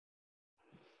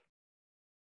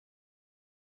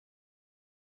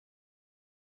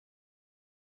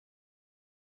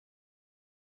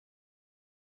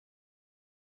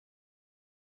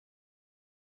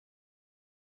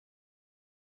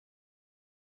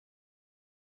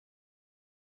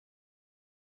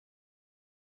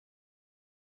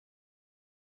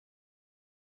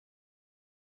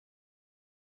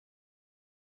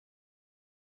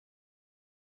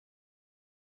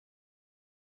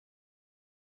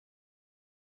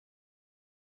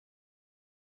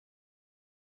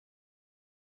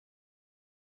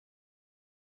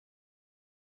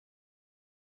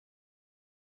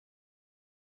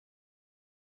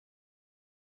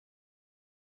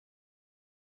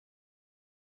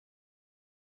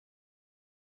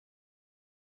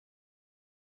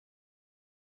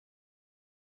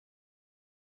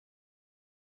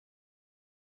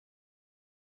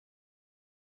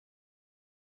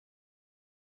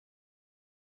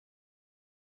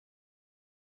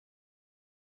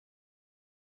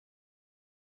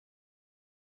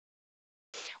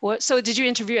 So did you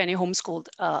interview any homeschooled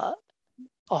or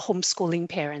homeschooling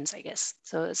parents, I guess?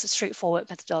 So it's a straightforward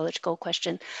methodological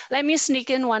question. Let me sneak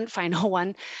in one final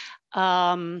one,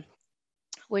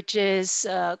 which is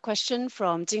a question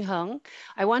from Jing Heng.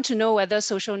 I want to know whether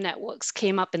social networks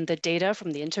came up in the data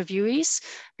from the interviewees,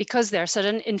 because there are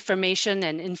certain information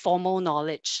and informal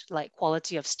knowledge like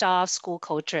quality of staff, school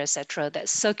culture, etc., that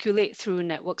circulate through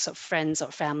networks of friends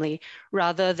or family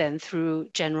rather than through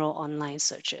general online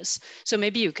searches. So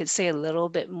maybe you could say a little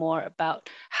bit more about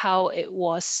how it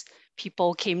was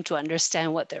people came to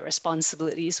understand what their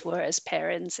responsibilities were as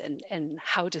parents and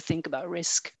how to think about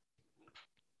risk.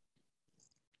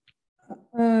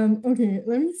 Okay,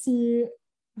 let me see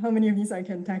how many of these I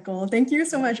can tackle. Thank you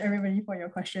so much, everybody, for your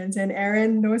questions. And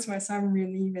Aaron, those were some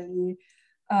really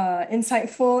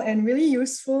insightful and really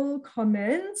useful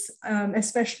comments,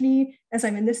 especially as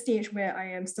I'm in this stage where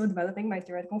I am still developing my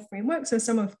theoretical framework. So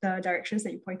some of the directions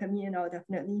that you pointed me in, I'll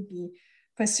definitely be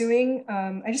pursuing.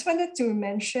 I just wanted to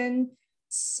mention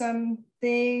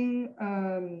something,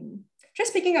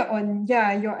 just picking up on,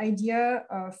 your idea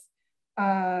of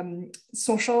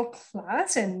social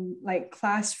class and like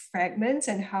class fragments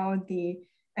and how they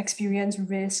experience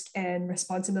risk and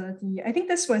responsibility. I think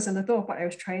this was a little of what I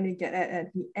was trying to get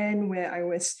at the end, where I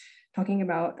was talking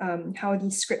about how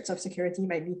these scripts of security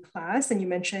might be classed. And you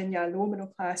mentioned, lower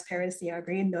middle class parents, they are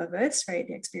very nervous, right?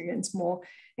 They experience more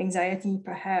anxiety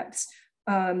perhaps.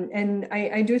 And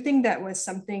I do think that was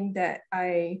something that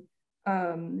I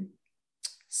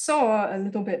saw a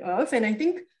little bit of. And I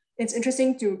think it's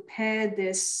interesting to pair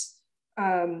this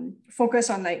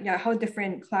focus on like, how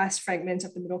different class fragments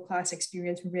of the middle class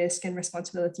experience risk and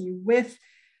responsibility with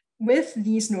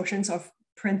these notions of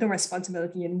parental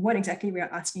responsibility and what exactly we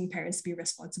are asking parents to be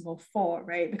responsible for,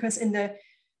 right? Because in the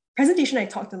presentation, I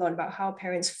talked a lot about how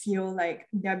parents feel like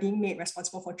they're being made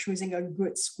responsible for choosing a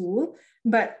good school.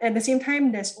 But at the same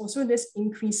time, there's also this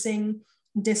increasing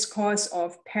discourse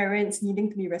of parents needing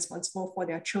to be responsible for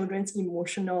their children's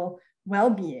emotional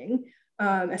well-being,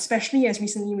 especially as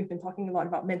recently we've been talking a lot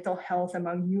about mental health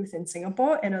among youth in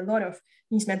Singapore, and a lot of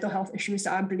these mental health issues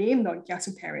are blamed on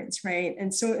kiasu parents, right?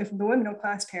 And so if lower middle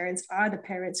class parents are the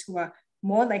parents who are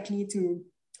more likely to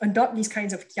adopt these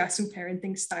kinds of kiasu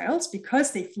parenting styles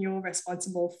because they feel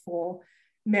responsible for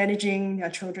managing their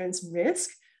children's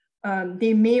risk,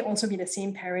 they may also be the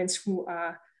same parents who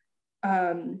are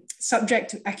subject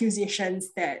to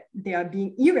accusations that they are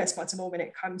being irresponsible when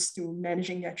it comes to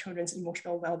managing their children's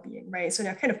emotional well-being, right? So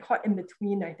they're kind of caught in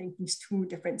between, I think, these two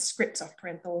different scripts of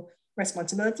parental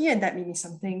responsibility, and that may be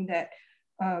something that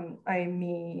I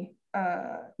may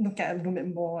look at a little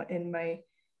bit more in the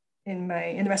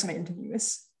rest of my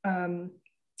interviews.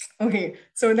 Okay,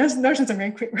 so that's just a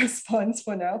very quick response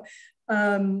for now.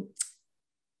 To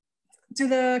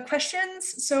the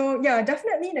questions, so yeah,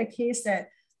 definitely the case that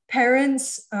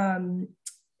parents,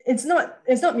 it's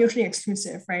not mutually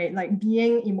exclusive, right? Like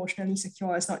being emotionally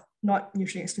secure is not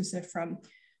mutually exclusive from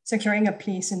securing a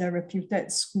place in a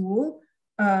reputed school.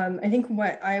 I think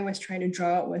what I was trying to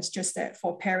draw out was just that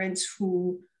for parents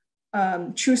who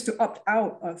choose to opt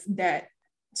out of that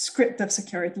script of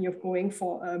security of going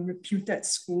for a reputed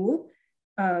school,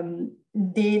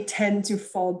 they tend to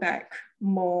fall back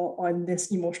more on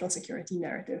this emotional security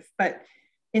narrative. But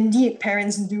indeed,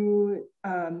 parents do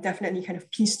definitely kind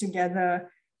of piece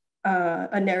together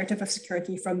a narrative of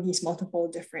security from these multiple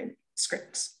different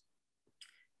scripts.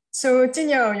 So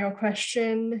Jinyao, your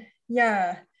question,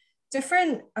 yeah,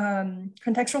 different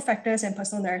contextual factors and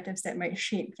personal narratives that might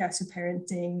shape Yasu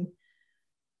parenting,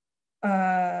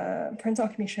 parental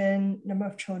occupation, number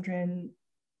of children.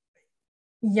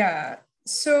 Yeah,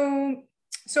 so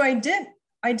I did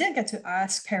get to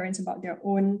ask parents about their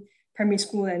own primary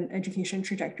school and education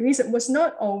trajectories. It was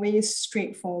not always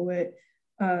straightforward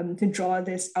to draw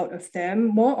this out of them.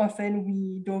 More often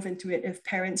we dove into it if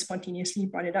parents spontaneously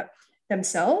brought it up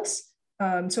themselves.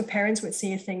 So parents would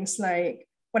say things like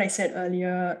what I said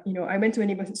earlier, I went to a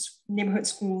neighborhood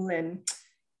school, and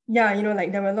yeah,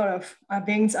 like there were a lot of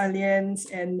Abings, aliens,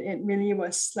 and it really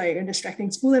was like a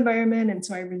distracting school environment. And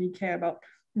so I really care about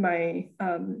my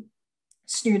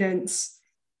students.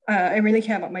 I really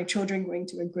care about my children going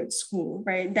to a good school,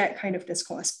 right? That kind of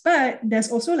discourse. But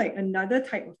there's also like another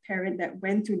type of parent that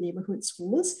went to neighborhood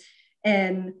schools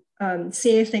and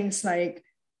say things like,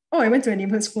 oh, I went to a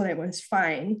neighborhood school and it was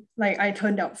fine. Like I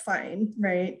turned out fine,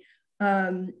 right?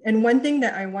 And one thing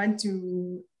that I want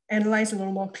to analyze a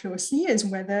little more closely is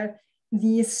whether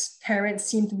these parents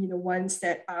seem to be the ones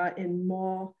that are in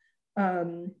more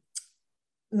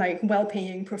like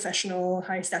well-paying, professional,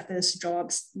 high-status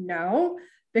jobs now,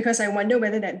 because I wonder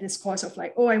whether that discourse of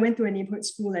like, oh, I went to a neighborhood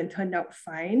school and turned out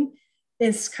fine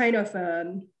is kind of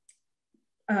a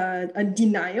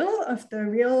denial of the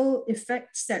real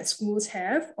effects that schools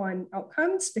have on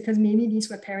outcomes, because maybe these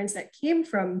were parents that came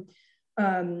from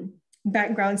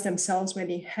backgrounds themselves where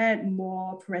they had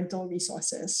more parental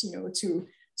resources, to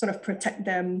sort of protect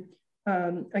them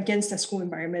against a school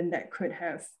environment that could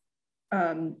have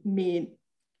made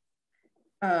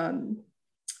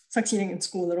succeeding in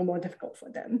school a little more difficult for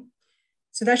them.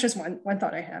 So that's just one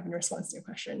thought I have in response to your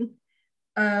question.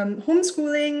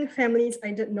 Homeschooling families,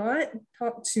 I did not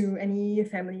talk to any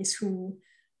families who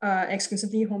are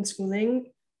exclusively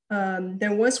homeschooling.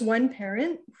 There was one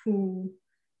parent who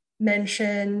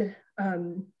mentioned, a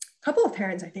couple of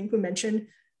parents, I think, who mentioned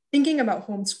thinking about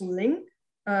homeschooling.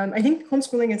 I think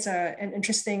homeschooling is an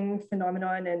interesting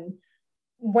phenomenon, and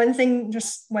one thing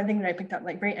that I picked up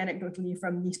like very anecdotally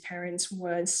from these parents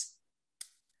was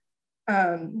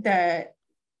that,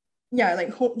 yeah,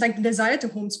 like desire to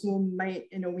homeschool might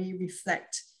in a way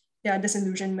reflect their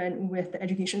disillusionment with the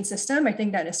education system. I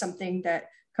think that is something that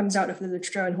comes out of the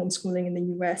literature on homeschooling in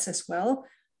the US as well.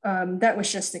 That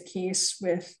was just the case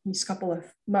with these couple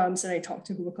of moms that I talked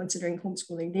to who were considering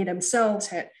homeschooling. They themselves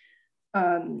had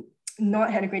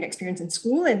not had a great experience in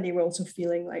school, and they were also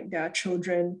feeling like their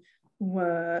children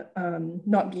were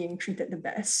not being treated the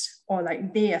best, or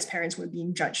like they as parents were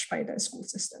being judged by the school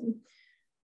system.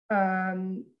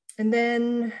 And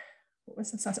then what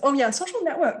was the last? Oh yeah, social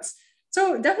networks.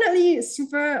 So definitely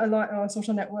a lot of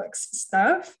social networks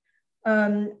stuff.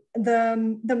 The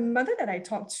mother that I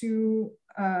talked to,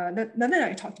 the mother that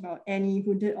I talked about, Annie,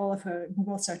 who did all of her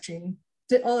Google searching,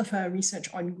 did all of her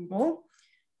research on Google.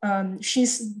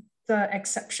 She's the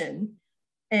exception.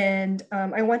 And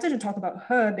I wanted to talk about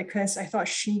her because I thought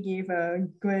she gave a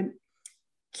good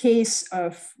case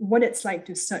of what it's like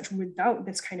to search without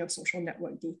this kind of social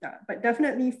network data. But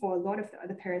definitely for a lot of the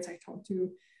other parents I talked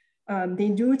to, they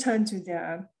do turn to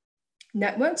their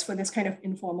networks for this kind of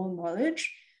informal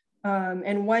knowledge.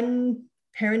 And one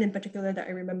parent in particular that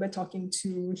I remember talking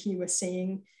to, he was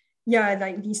saying, yeah,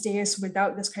 like these days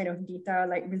without this kind of data,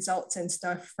 like results and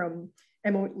stuff from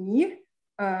MOE,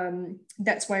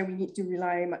 that's why we need to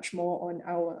rely much more on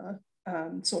our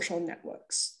social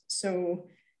networks. So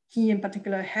he in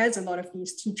particular has a lot of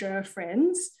these teacher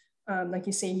friends. Like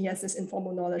you say, he has this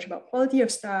informal knowledge about quality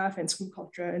of staff and school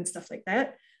culture and stuff like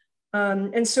that.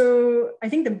 And so I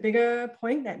think the bigger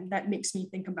point that makes me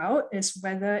think about is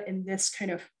whether in this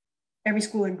kind of every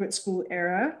school and good school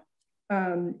era,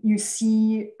 you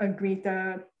see a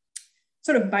greater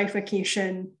sort of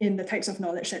bifurcation in the types of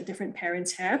knowledge that different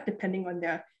parents have depending on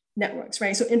their networks,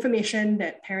 right? So information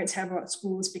that parents have about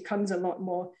schools becomes a lot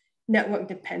more network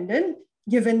dependent,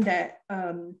 given that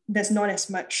there's not as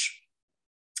much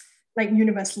like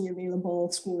universally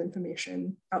available school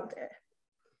information out there.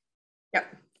 Yeah,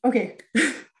 okay.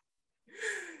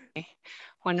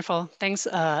 Wonderful. Thanks,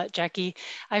 Jackie.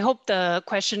 I hope the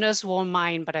questioners won't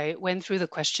mind, but I went through the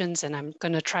questions and I'm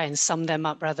going to try and sum them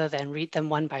up rather than read them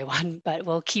one by one. But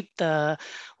we'll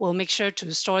make sure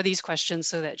to store these questions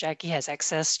so that Jackie has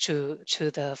access to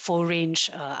the full range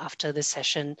after this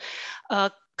session.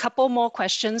 Couple more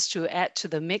questions to add to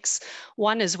the mix.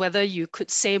 One is whether you could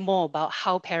say more about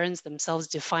how parents themselves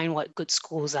define what good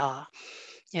schools are.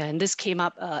 Yeah, and this came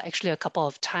up actually a couple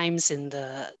of times in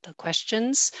the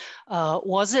questions.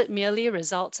 Was it merely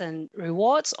results and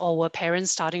rewards, or were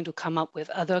parents starting to come up with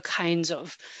other kinds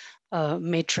of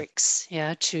matrix,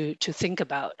 yeah, to think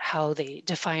about how they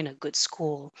define a good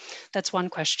school? That's one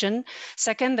question.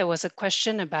 Second, there was a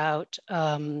question about,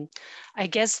 I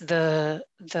guess, the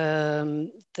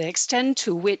extent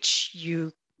to which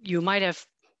you might have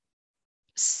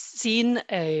seen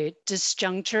a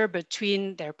disjuncture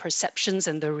between their perceptions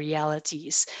and the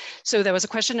realities. So there was a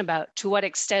question about to what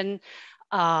extent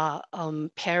are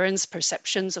parents'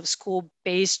 perceptions of school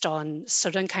based on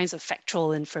certain kinds of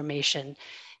factual information,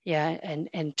 yeah,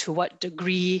 and to what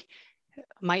degree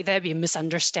might there be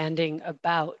misunderstanding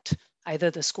about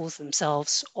either the schools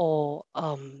themselves or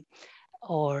how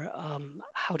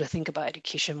to think about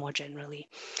education more generally.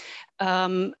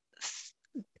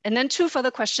 And then two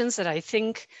further questions that I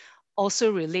think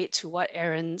also relate to what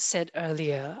Aaron said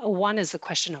earlier. One is the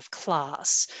question of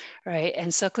class, right?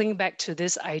 And circling back to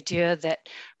this idea that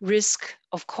risk,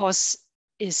 of course,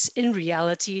 is in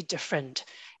reality different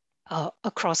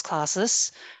across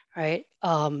classes, right?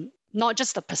 Not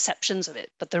just the perceptions of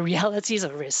it, but the realities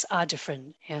of risk are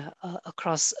different, yeah,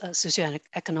 across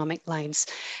socioeconomic lines.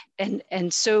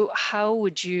 And so how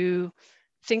would you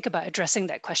think about addressing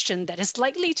that question that is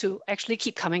likely to actually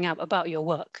keep coming up about your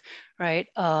work, right?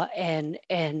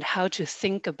 And how to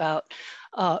think about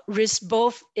risk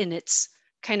both in its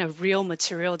kind of real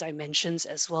material dimensions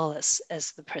as well as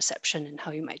the perception and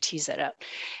how you might tease that out.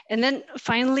 And then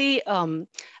finally,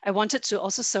 I wanted to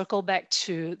also circle back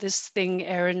to this thing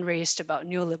Aaron raised about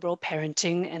neoliberal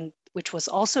parenting, and which was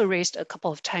also raised a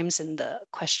couple of times in the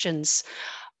questions.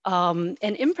 And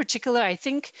in particular, I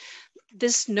think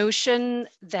this notion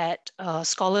that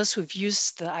scholars who've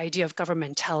used the idea of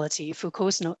governmentality,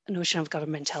 Foucault's notion of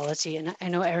governmentality, and I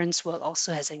know Aaron's work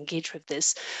also has engaged with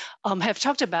this, have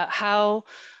talked about how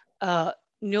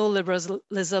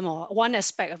neoliberalism, or one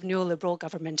aspect of neoliberal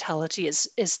governmentality,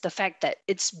 is the fact that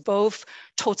it's both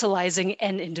totalizing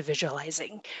and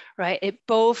individualizing, right? It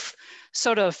both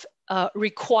sort of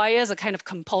requires a kind of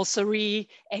compulsory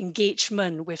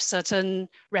engagement with certain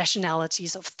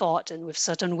rationalities of thought and with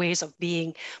certain ways of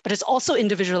being, but it's also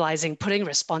individualizing, putting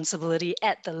responsibility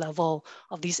at the level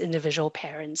of these individual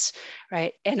parents,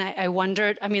 right? And I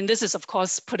wondered, I mean, this is of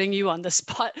course putting you on the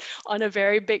spot on a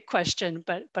very big question,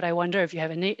 but I wonder if you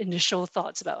have any initial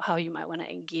thoughts about how you might want to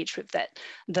engage with that,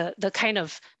 the kind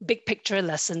of big picture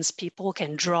lessons people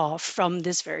can draw from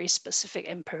this very specific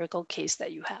empirical case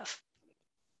that you have.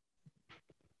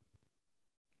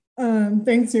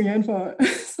 Thanks, Yuyan, for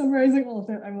summarizing all of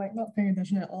that. I'm like not paying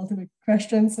attention at all to the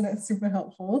questions, so that's super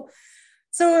helpful.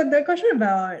 So the question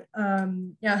about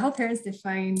how parents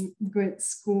define good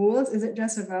schools, is it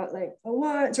just about like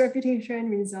awards,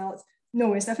 reputation, results?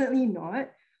 No, it's definitely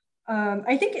not.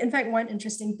 I think, in fact, one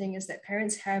interesting thing is that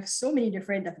parents have so many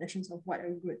different definitions of what a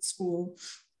good school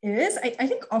is. I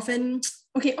think often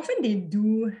they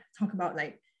do talk about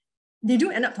they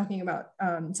do end up talking about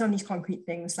some of these concrete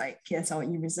things like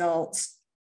PSLE results.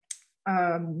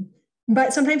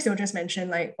 But sometimes they'll just mention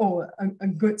like, oh, a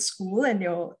good school, and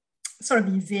they'll sort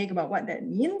of be vague about what that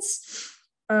means.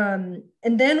 And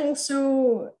then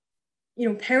also,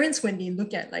 parents, when they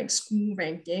look at like school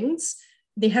rankings,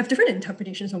 they have different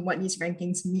interpretations of what these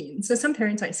rankings mean. So some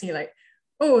parents might say like,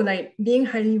 oh, like being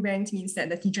highly ranked means that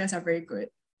the teachers are very good,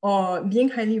 or being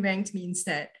highly ranked means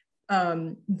that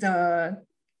the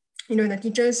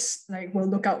teachers like will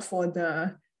look out for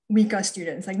the weaker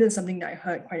students. Like this is something that I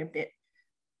heard quite a bit.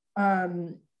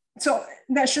 So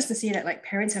that's just to say that like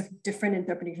parents have different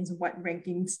interpretations of what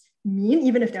rankings mean,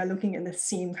 even if they're looking at the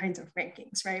same kinds of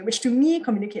rankings, right? Which to me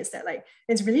communicates that like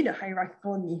it's really the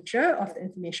hierarchical nature of the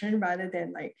information rather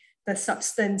than like the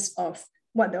substance of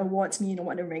what the awards mean or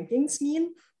what the rankings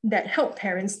mean that help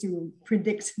parents to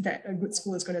predict that a good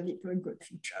school is going to lead to a good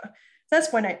future.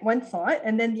 That's one thought.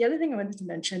 And then the other thing I wanted to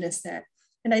mention is that,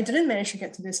 and I didn't manage to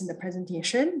get to this in the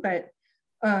presentation, but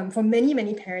for many,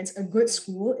 many parents, a good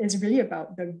school is really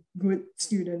about the good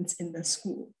students in the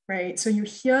school, right? So you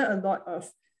hear a lot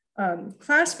of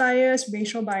class bias,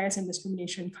 racial bias, and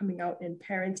discrimination coming out in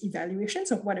parents'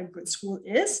 evaluations of what a good school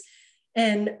is.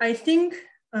 And I think,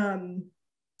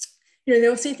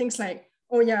 they'll say things like,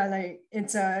 oh yeah, like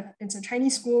it's a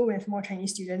Chinese school with more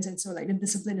Chinese students, and so like the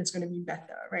discipline is going to be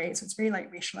better, right? So it's very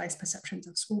like racialized perceptions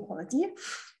of school quality.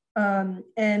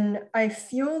 And I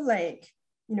feel like,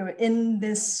 in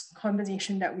this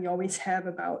conversation that we always have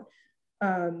about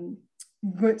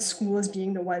good schools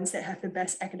being the ones that have the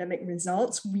best academic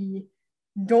results, we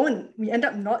end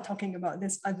up not talking about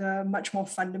this other much more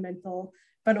fundamental,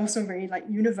 but also very like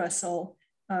universal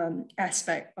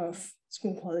aspect of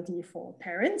school quality for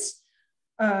parents.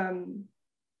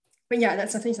 But yeah,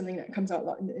 that's definitely something that comes out a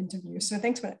lot in the interview. So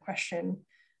thanks for that question.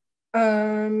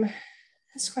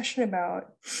 This question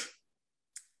about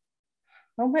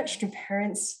how much do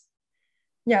parents,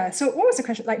 yeah, so what was the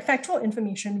question? Like factual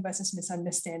information versus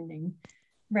misunderstanding,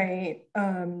 right?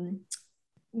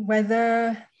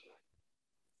 Whether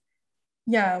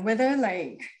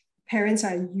like parents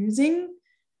are using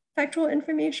factual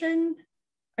information.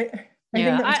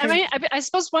 I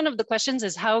suppose one of the questions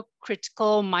is how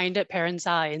critical-minded parents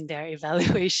are in their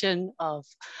evaluation of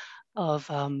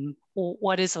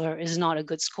what is or is not a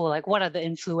good school. Like, what are the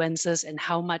influences and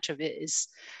how much of it is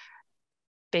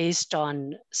based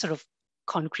on sort of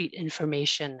concrete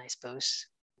information, I suppose.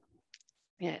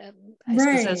 Yeah, I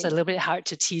suppose that's a little bit hard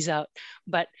to tease out.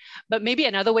 But maybe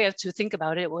another way to think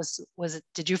about it was it,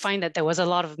 did you find that there was a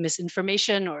lot of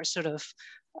misinformation or sort of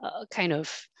kind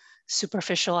of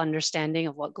superficial understanding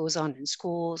of what goes on in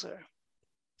schools or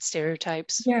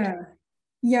stereotypes? Yeah.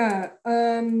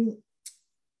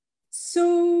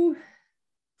 So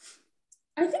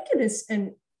I think it is,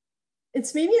 and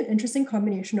it's maybe an interesting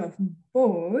combination of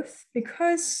both,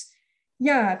 because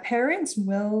yeah, parents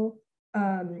will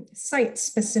cite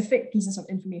specific pieces of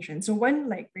information. So one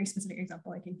like very specific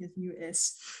example I can give you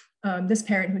is this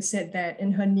parent who said that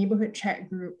in her neighborhood chat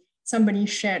group, somebody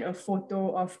shared a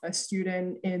photo of a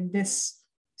student in this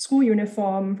school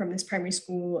uniform from this primary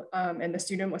school, and the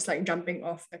student was like jumping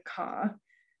off the car,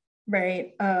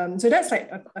 right? So that's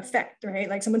like a fact, right?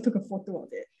 Like someone took a photo of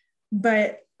it.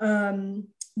 But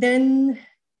then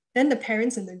the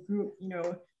parents in the group,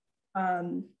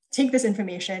 take this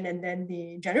information and then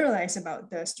they generalize about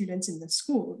the students in the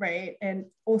school, right? And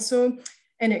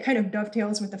it kind of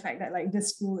dovetails with the fact that like this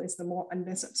school is the more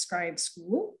undersubscribed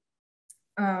school.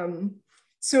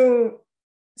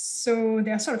 So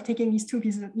they're sort of taking these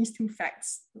two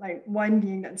facts, like one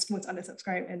being that the school is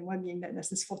undersubscribed and one being that there's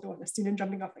this photo of the student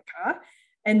jumping off the car.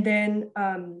 And then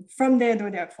from there, though,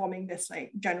 they're forming this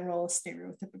like general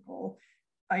stereotypical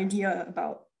idea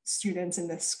about students in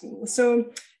this school.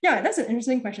 So yeah, that's an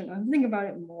interesting question. I'll think about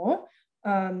it more.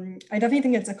 I definitely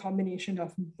think it's a combination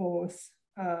of both.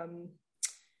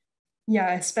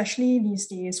 Yeah, especially these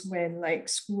days when like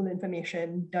school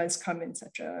information does come in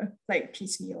such a like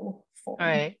piecemeal form.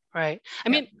 Right. I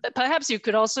mean, perhaps you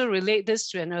could also relate this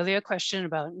to an earlier question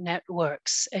about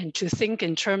networks and to think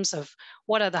in terms of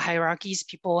what are the hierarchies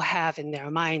people have in their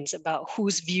minds about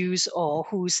whose views or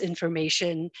whose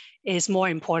information is more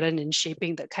important in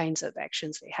shaping the kinds of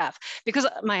actions they have. Because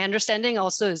my understanding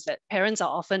also is that parents are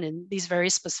often in these very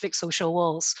specific social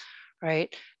worlds,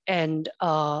 right? And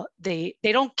they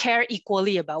don't care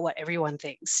equally about what everyone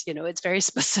thinks. It's very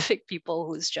specific people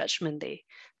whose judgment they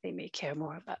may care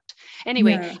more about.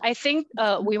 Anyway, yeah. I think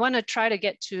we want to try to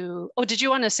get to, did you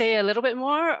want to say a little bit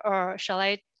more, or shall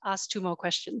I ask 2 more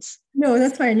questions? No,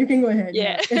 that's fine. You can go ahead.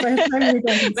 Yeah. If I have time,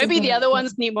 maybe the other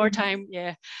ones need more time.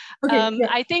 Yeah. Okay,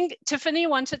 I think Tiffany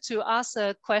wanted to ask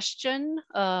a question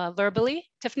verbally.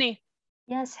 Tiffany.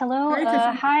 Yes, hello.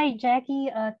 Hi, Jackie.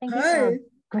 Thank you for a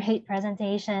great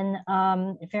presentation.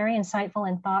 Very insightful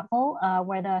and thoughtful,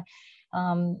 where the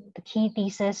key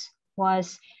thesis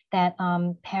was that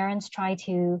parents try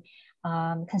to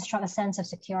construct a sense of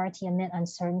security amid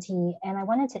uncertainty. And I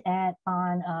wanted to add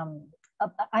on,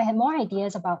 I had more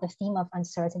ideas about the theme of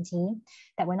uncertainty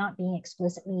that were not being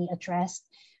explicitly addressed.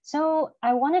 So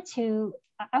I wanted to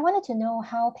know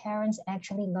how parents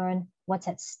actually learn what's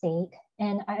at stake.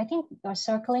 And I think we're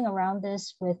circling around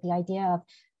this with the idea of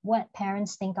what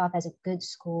parents think of as a good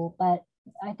school. But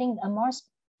I think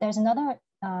there's another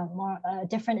more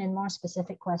different and more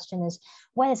specific question is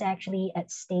what is actually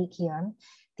at stake here.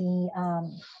 The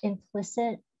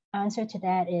implicit answer to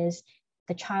that is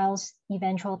the child's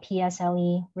eventual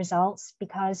PSLE results,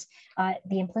 because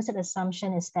the implicit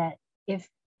assumption is that if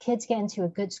kids get into a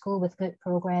good school with good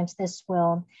programs, this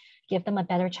will give them a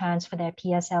better chance for their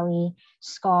PSLE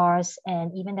scores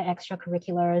and even their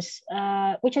extracurriculars,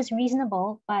 which is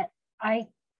reasonable. But I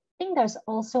think there's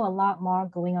also a lot more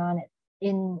going on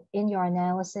in your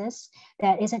analysis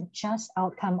that isn't just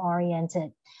outcome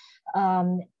oriented.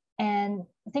 And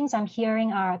things I'm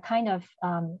hearing are kind of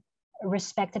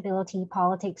respectability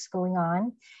politics going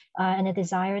on, and a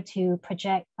desire to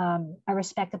project a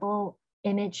respectable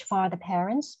image for the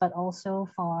parents, but also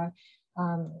for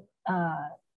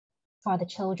the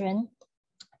children.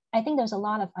 I think there's a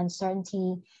lot of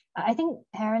uncertainty. I think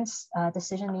parents'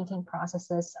 decision-making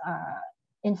processes are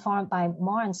informed by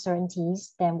more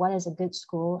uncertainties than what is a good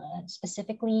school.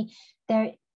 Specifically,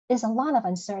 there is a lot of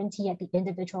uncertainty at the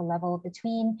individual level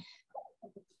between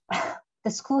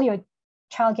the school you're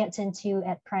child gets into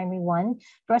at primary 1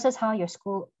 versus how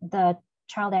the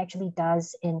child actually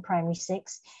does in primary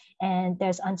 6. And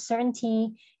there's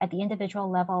uncertainty at the individual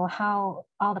level, how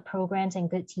all the programs and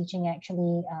good teaching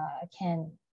actually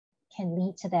can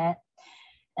lead to that.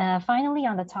 Finally,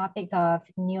 on the topic of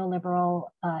neoliberalism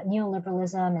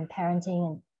and parenting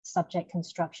and subject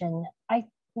construction,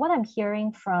 what I'm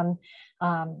hearing from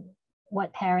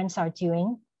what parents are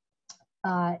doing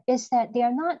is that they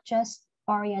are not just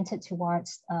oriented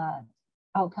towards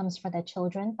outcomes for their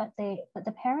children, but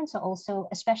the parents are also,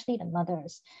 especially the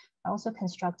mothers, are also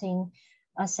constructing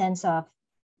a sense of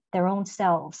their own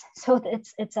selves. So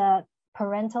it's a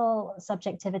parental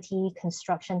subjectivity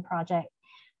construction project,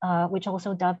 which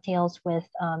also dovetails with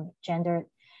gendered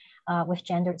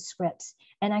scripts.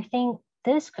 And I think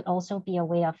this could also be a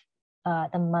way of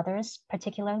the mothers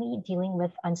particularly dealing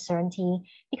with uncertainty,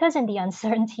 because in the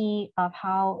uncertainty of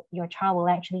how your child will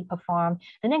actually perform,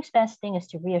 the next best thing is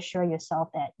to reassure yourself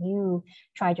that you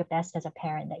tried your best as a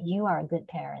parent, that you are a good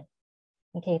parent.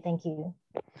 Okay, thank you.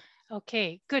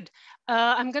 Okay, good.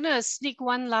 I'm going to sneak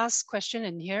one last question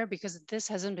in here because this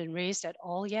hasn't been raised at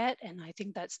all yet, and I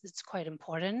think it's quite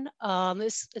important.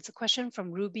 It's a question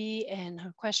from Ruby, and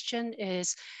her question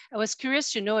is, I was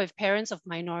curious to know if parents of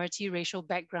minority racial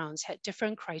backgrounds had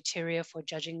different criteria for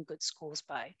judging good schools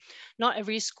by. Not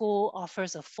every school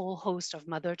offers a full host of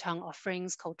mother tongue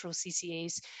offerings, cultural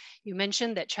CCAs. You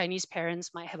mentioned that Chinese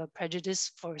parents might have a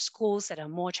prejudice for schools that are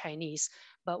more Chinese,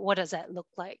 but what does that look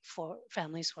like for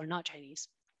families who are not Chinese?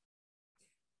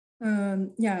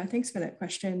 Yeah, thanks for that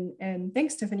question. And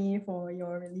thanks, Tiffany, for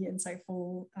your really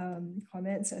insightful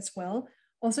comments as well.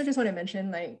 Also, just want to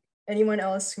mention, like, anyone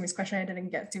else whose question I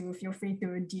didn't get to, feel free to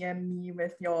DM me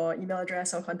with your email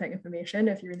address or contact information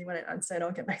if you really want an answer, and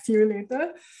I'll get back to you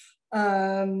later.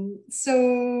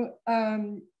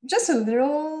 Just a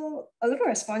little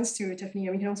response to Tiffany,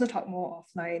 and we can also talk more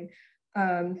offline.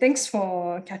 Thanks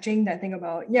for catching that thing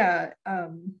about,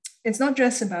 it's not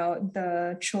just about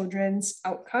the children's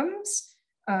outcomes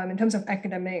in terms of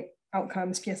academic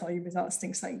outcomes, PSLE results,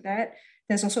 things like that.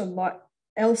 There's also a lot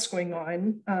else going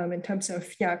on in terms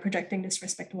of projecting this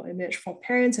respectable image for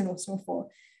parents and also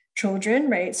for children,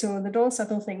 right? So the little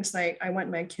subtle things like, I want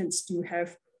my kids to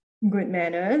have good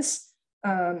manners,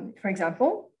 for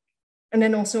example. And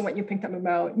then also what you picked up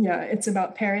about, it's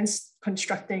about parents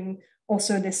constructing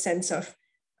also this sense of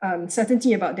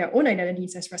certainty about their own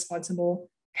identities as responsible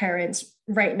parents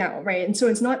right now, right? And so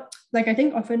it's not like, I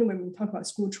think often when we talk about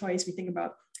school choice, we think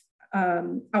about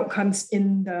outcomes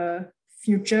in the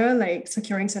future, like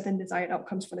securing certain desired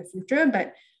outcomes for the future.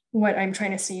 But what I'm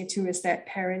trying to say too is that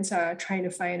parents are trying to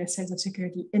find a sense of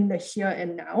security in the here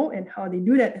and now, and how they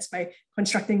do that is by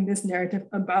constructing this narrative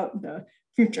about the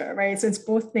future, right? So it's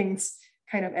both things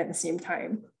kind of at the same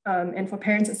time. And for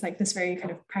parents, it's like this very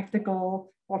kind of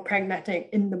practical or pragmatic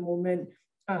in the moment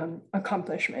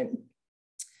accomplishment.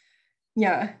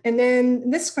 Yeah, and then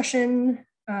this question,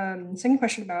 second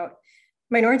question about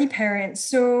minority parents.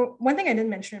 So one thing I didn't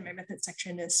mention in my method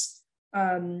section is,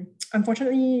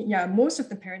 unfortunately, most of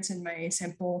the parents in my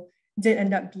sample did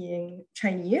end up being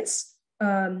Chinese.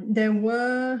 There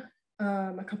were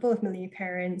a couple of Malay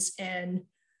parents and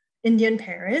Indian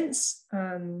parents.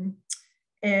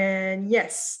 And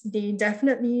yes, they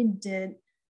definitely did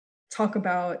talk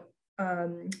about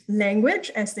language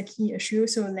as the key issue.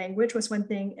 So language was one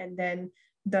thing, and then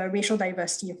the racial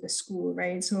diversity of the school,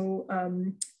 right? So,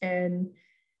 and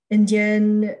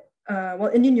Indian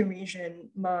Eurasian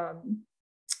mom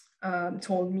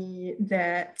told me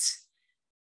that,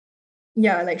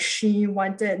 like she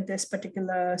wanted this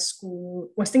particular school,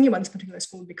 was thinking about this particular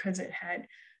school because it had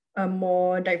a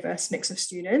more diverse mix of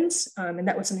students. And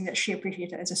that was something that she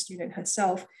appreciated as a student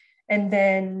herself. And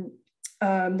then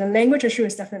the language issue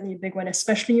is definitely a big one,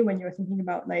 especially when you're thinking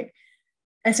about like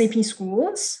SAP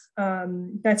schools.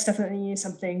 That's definitely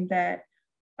something that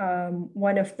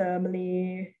one of the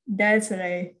Malay dads that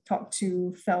I talked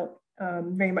to felt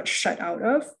very much shut out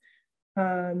of.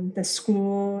 The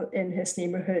school in his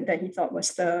neighborhood that he thought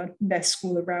was the best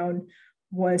school around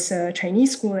was a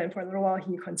Chinese school, and for a little while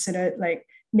he considered like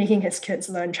making his kids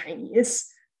learn Chinese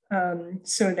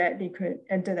so that they could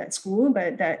enter that school,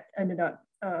 but that ended up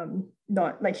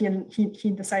not, like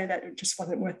he decided that it just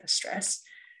wasn't worth the stress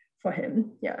for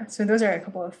him. Yeah, so those are a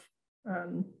couple of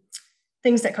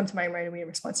things that come to mind right away in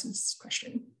response to this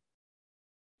question.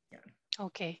 Yeah.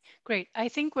 Okay, great. I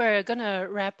think we're gonna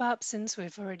wrap up since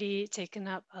we've already taken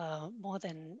up more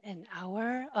than an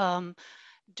hour.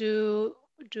 Do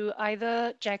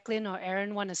either Jacqueline or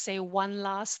Aaron want to say one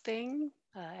last thing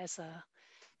as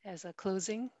a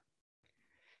closing?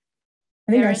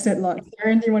 I think Aaron? I said lots.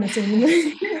 Aaron, do you want to say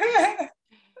anything?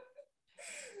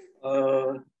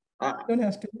 Don't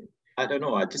have to. I don't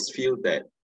know. I just feel that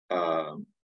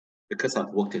because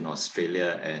I've worked in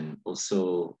Australia and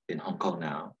also in Hong Kong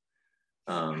now,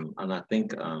 and I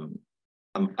think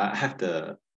I have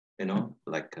the,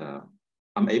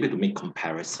 I'm able to make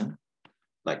comparison.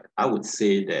 Like I would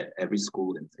say that every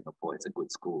school in Singapore is a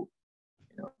good school,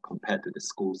 compared to the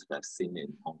schools that I've seen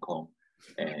in Hong Kong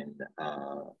and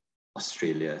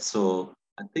Australia. So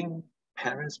I think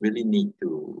parents really need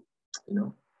to,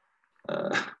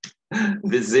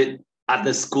 visit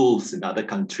other schools in other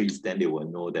countries, then they will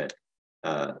know that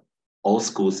all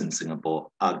schools in Singapore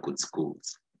are good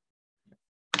schools.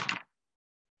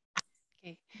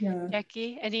 Okay. Yeah.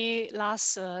 Jackie, any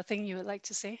last thing you would like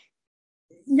to say?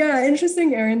 Yeah,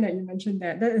 interesting, Erin, that you mentioned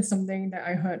that. That is something that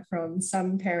I heard from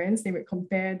some parents. They would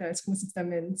compare the school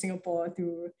system in Singapore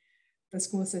to the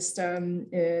school system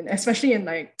especially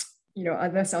in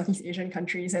other Southeast Asian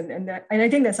countries, and I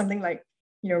think there's something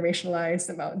racialized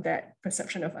about that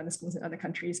perception of other schools in other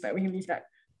countries, but we can leave that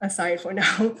aside for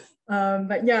now.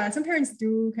 But yeah, some parents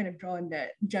do kind of draw on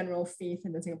that general faith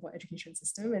in the Singapore education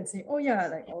system and say, oh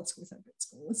yeah, all schools are good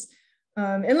schools.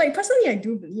 And personally, I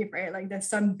do believe, right, there's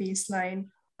some baseline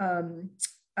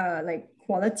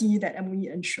quality that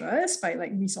MOE ensures by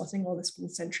resourcing all the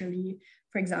schools centrally,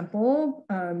 for example,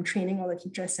 training all the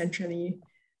teachers centrally.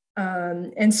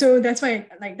 And so that's why,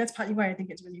 that's partly why I think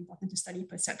it's really important to study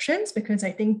perceptions, because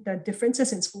I think the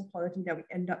differences in school quality that we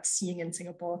end up seeing in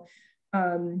Singapore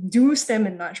do stem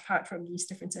in large part from these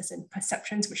differences in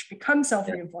perceptions, which become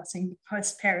self-reinforcing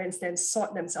because parents then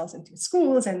sort themselves into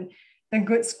schools, and the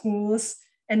good schools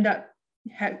end up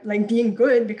being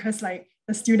good because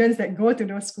the students that go to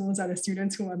those schools are the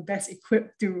students who are best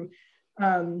equipped to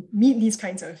meet these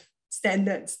kinds of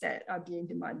standards that are being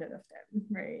demanded of them,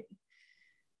 right?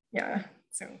 Yeah,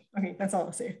 so, okay, that's all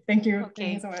I'll say. Thank you. Okay.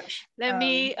 Thank you so much. Let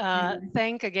me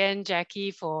thank again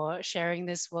Jackie for sharing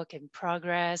this work in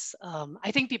progress.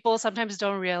 I think people sometimes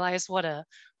don't realize what a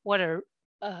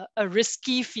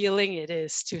risky feeling it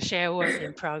is to share work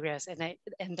in progress,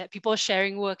 and that people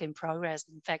sharing work in progress,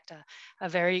 in fact, are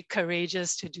very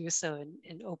courageous to do so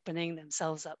in opening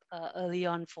themselves up early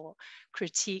on for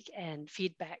critique and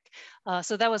feedback.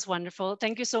 So that was wonderful.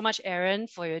 Thank you so much, Erin,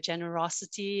 for your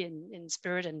generosity in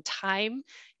spirit and time,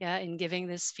 in giving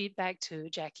this feedback to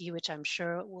Jackie, which I'm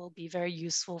sure will be very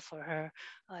useful for her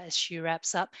as she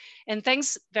wraps up. And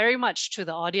thanks very much to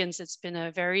the audience. It's been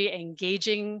a very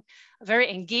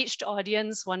engaged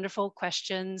audience, wonderful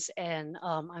questions, and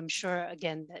I'm sure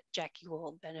again that Jackie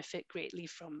will benefit greatly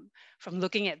from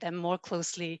looking at them more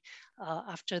closely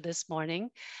after this morning.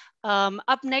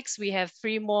 Up next, we have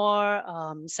 3 more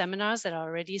seminars that are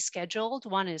already scheduled.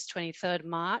 One is 23rd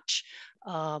March.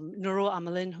 Nurul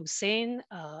Amalin Hussein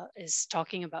is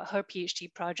talking about her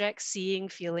PhD project, Seeing,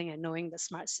 Feeling, and Knowing the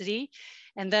Smart City.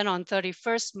 And then on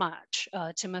 31st March,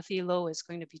 Timothy Loh is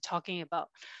going to be talking about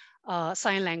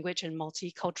sign language and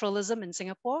multiculturalism in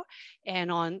Singapore.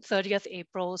 And on 30th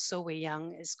April, So Wei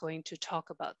Yang is going to talk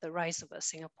about the rise of a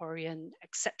Singaporean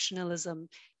exceptionalism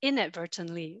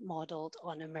inadvertently modeled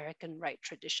on American right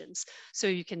traditions. So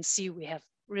you can see we have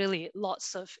really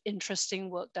lots of interesting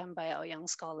work done by our young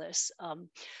scholars.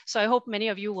 So I hope many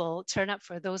of you will turn up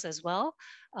for those as well.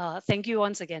 Thank you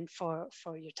once again for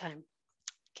your time.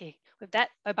 Okay, with that,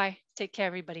 bye-bye. Take care,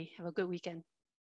 everybody. Have a good weekend.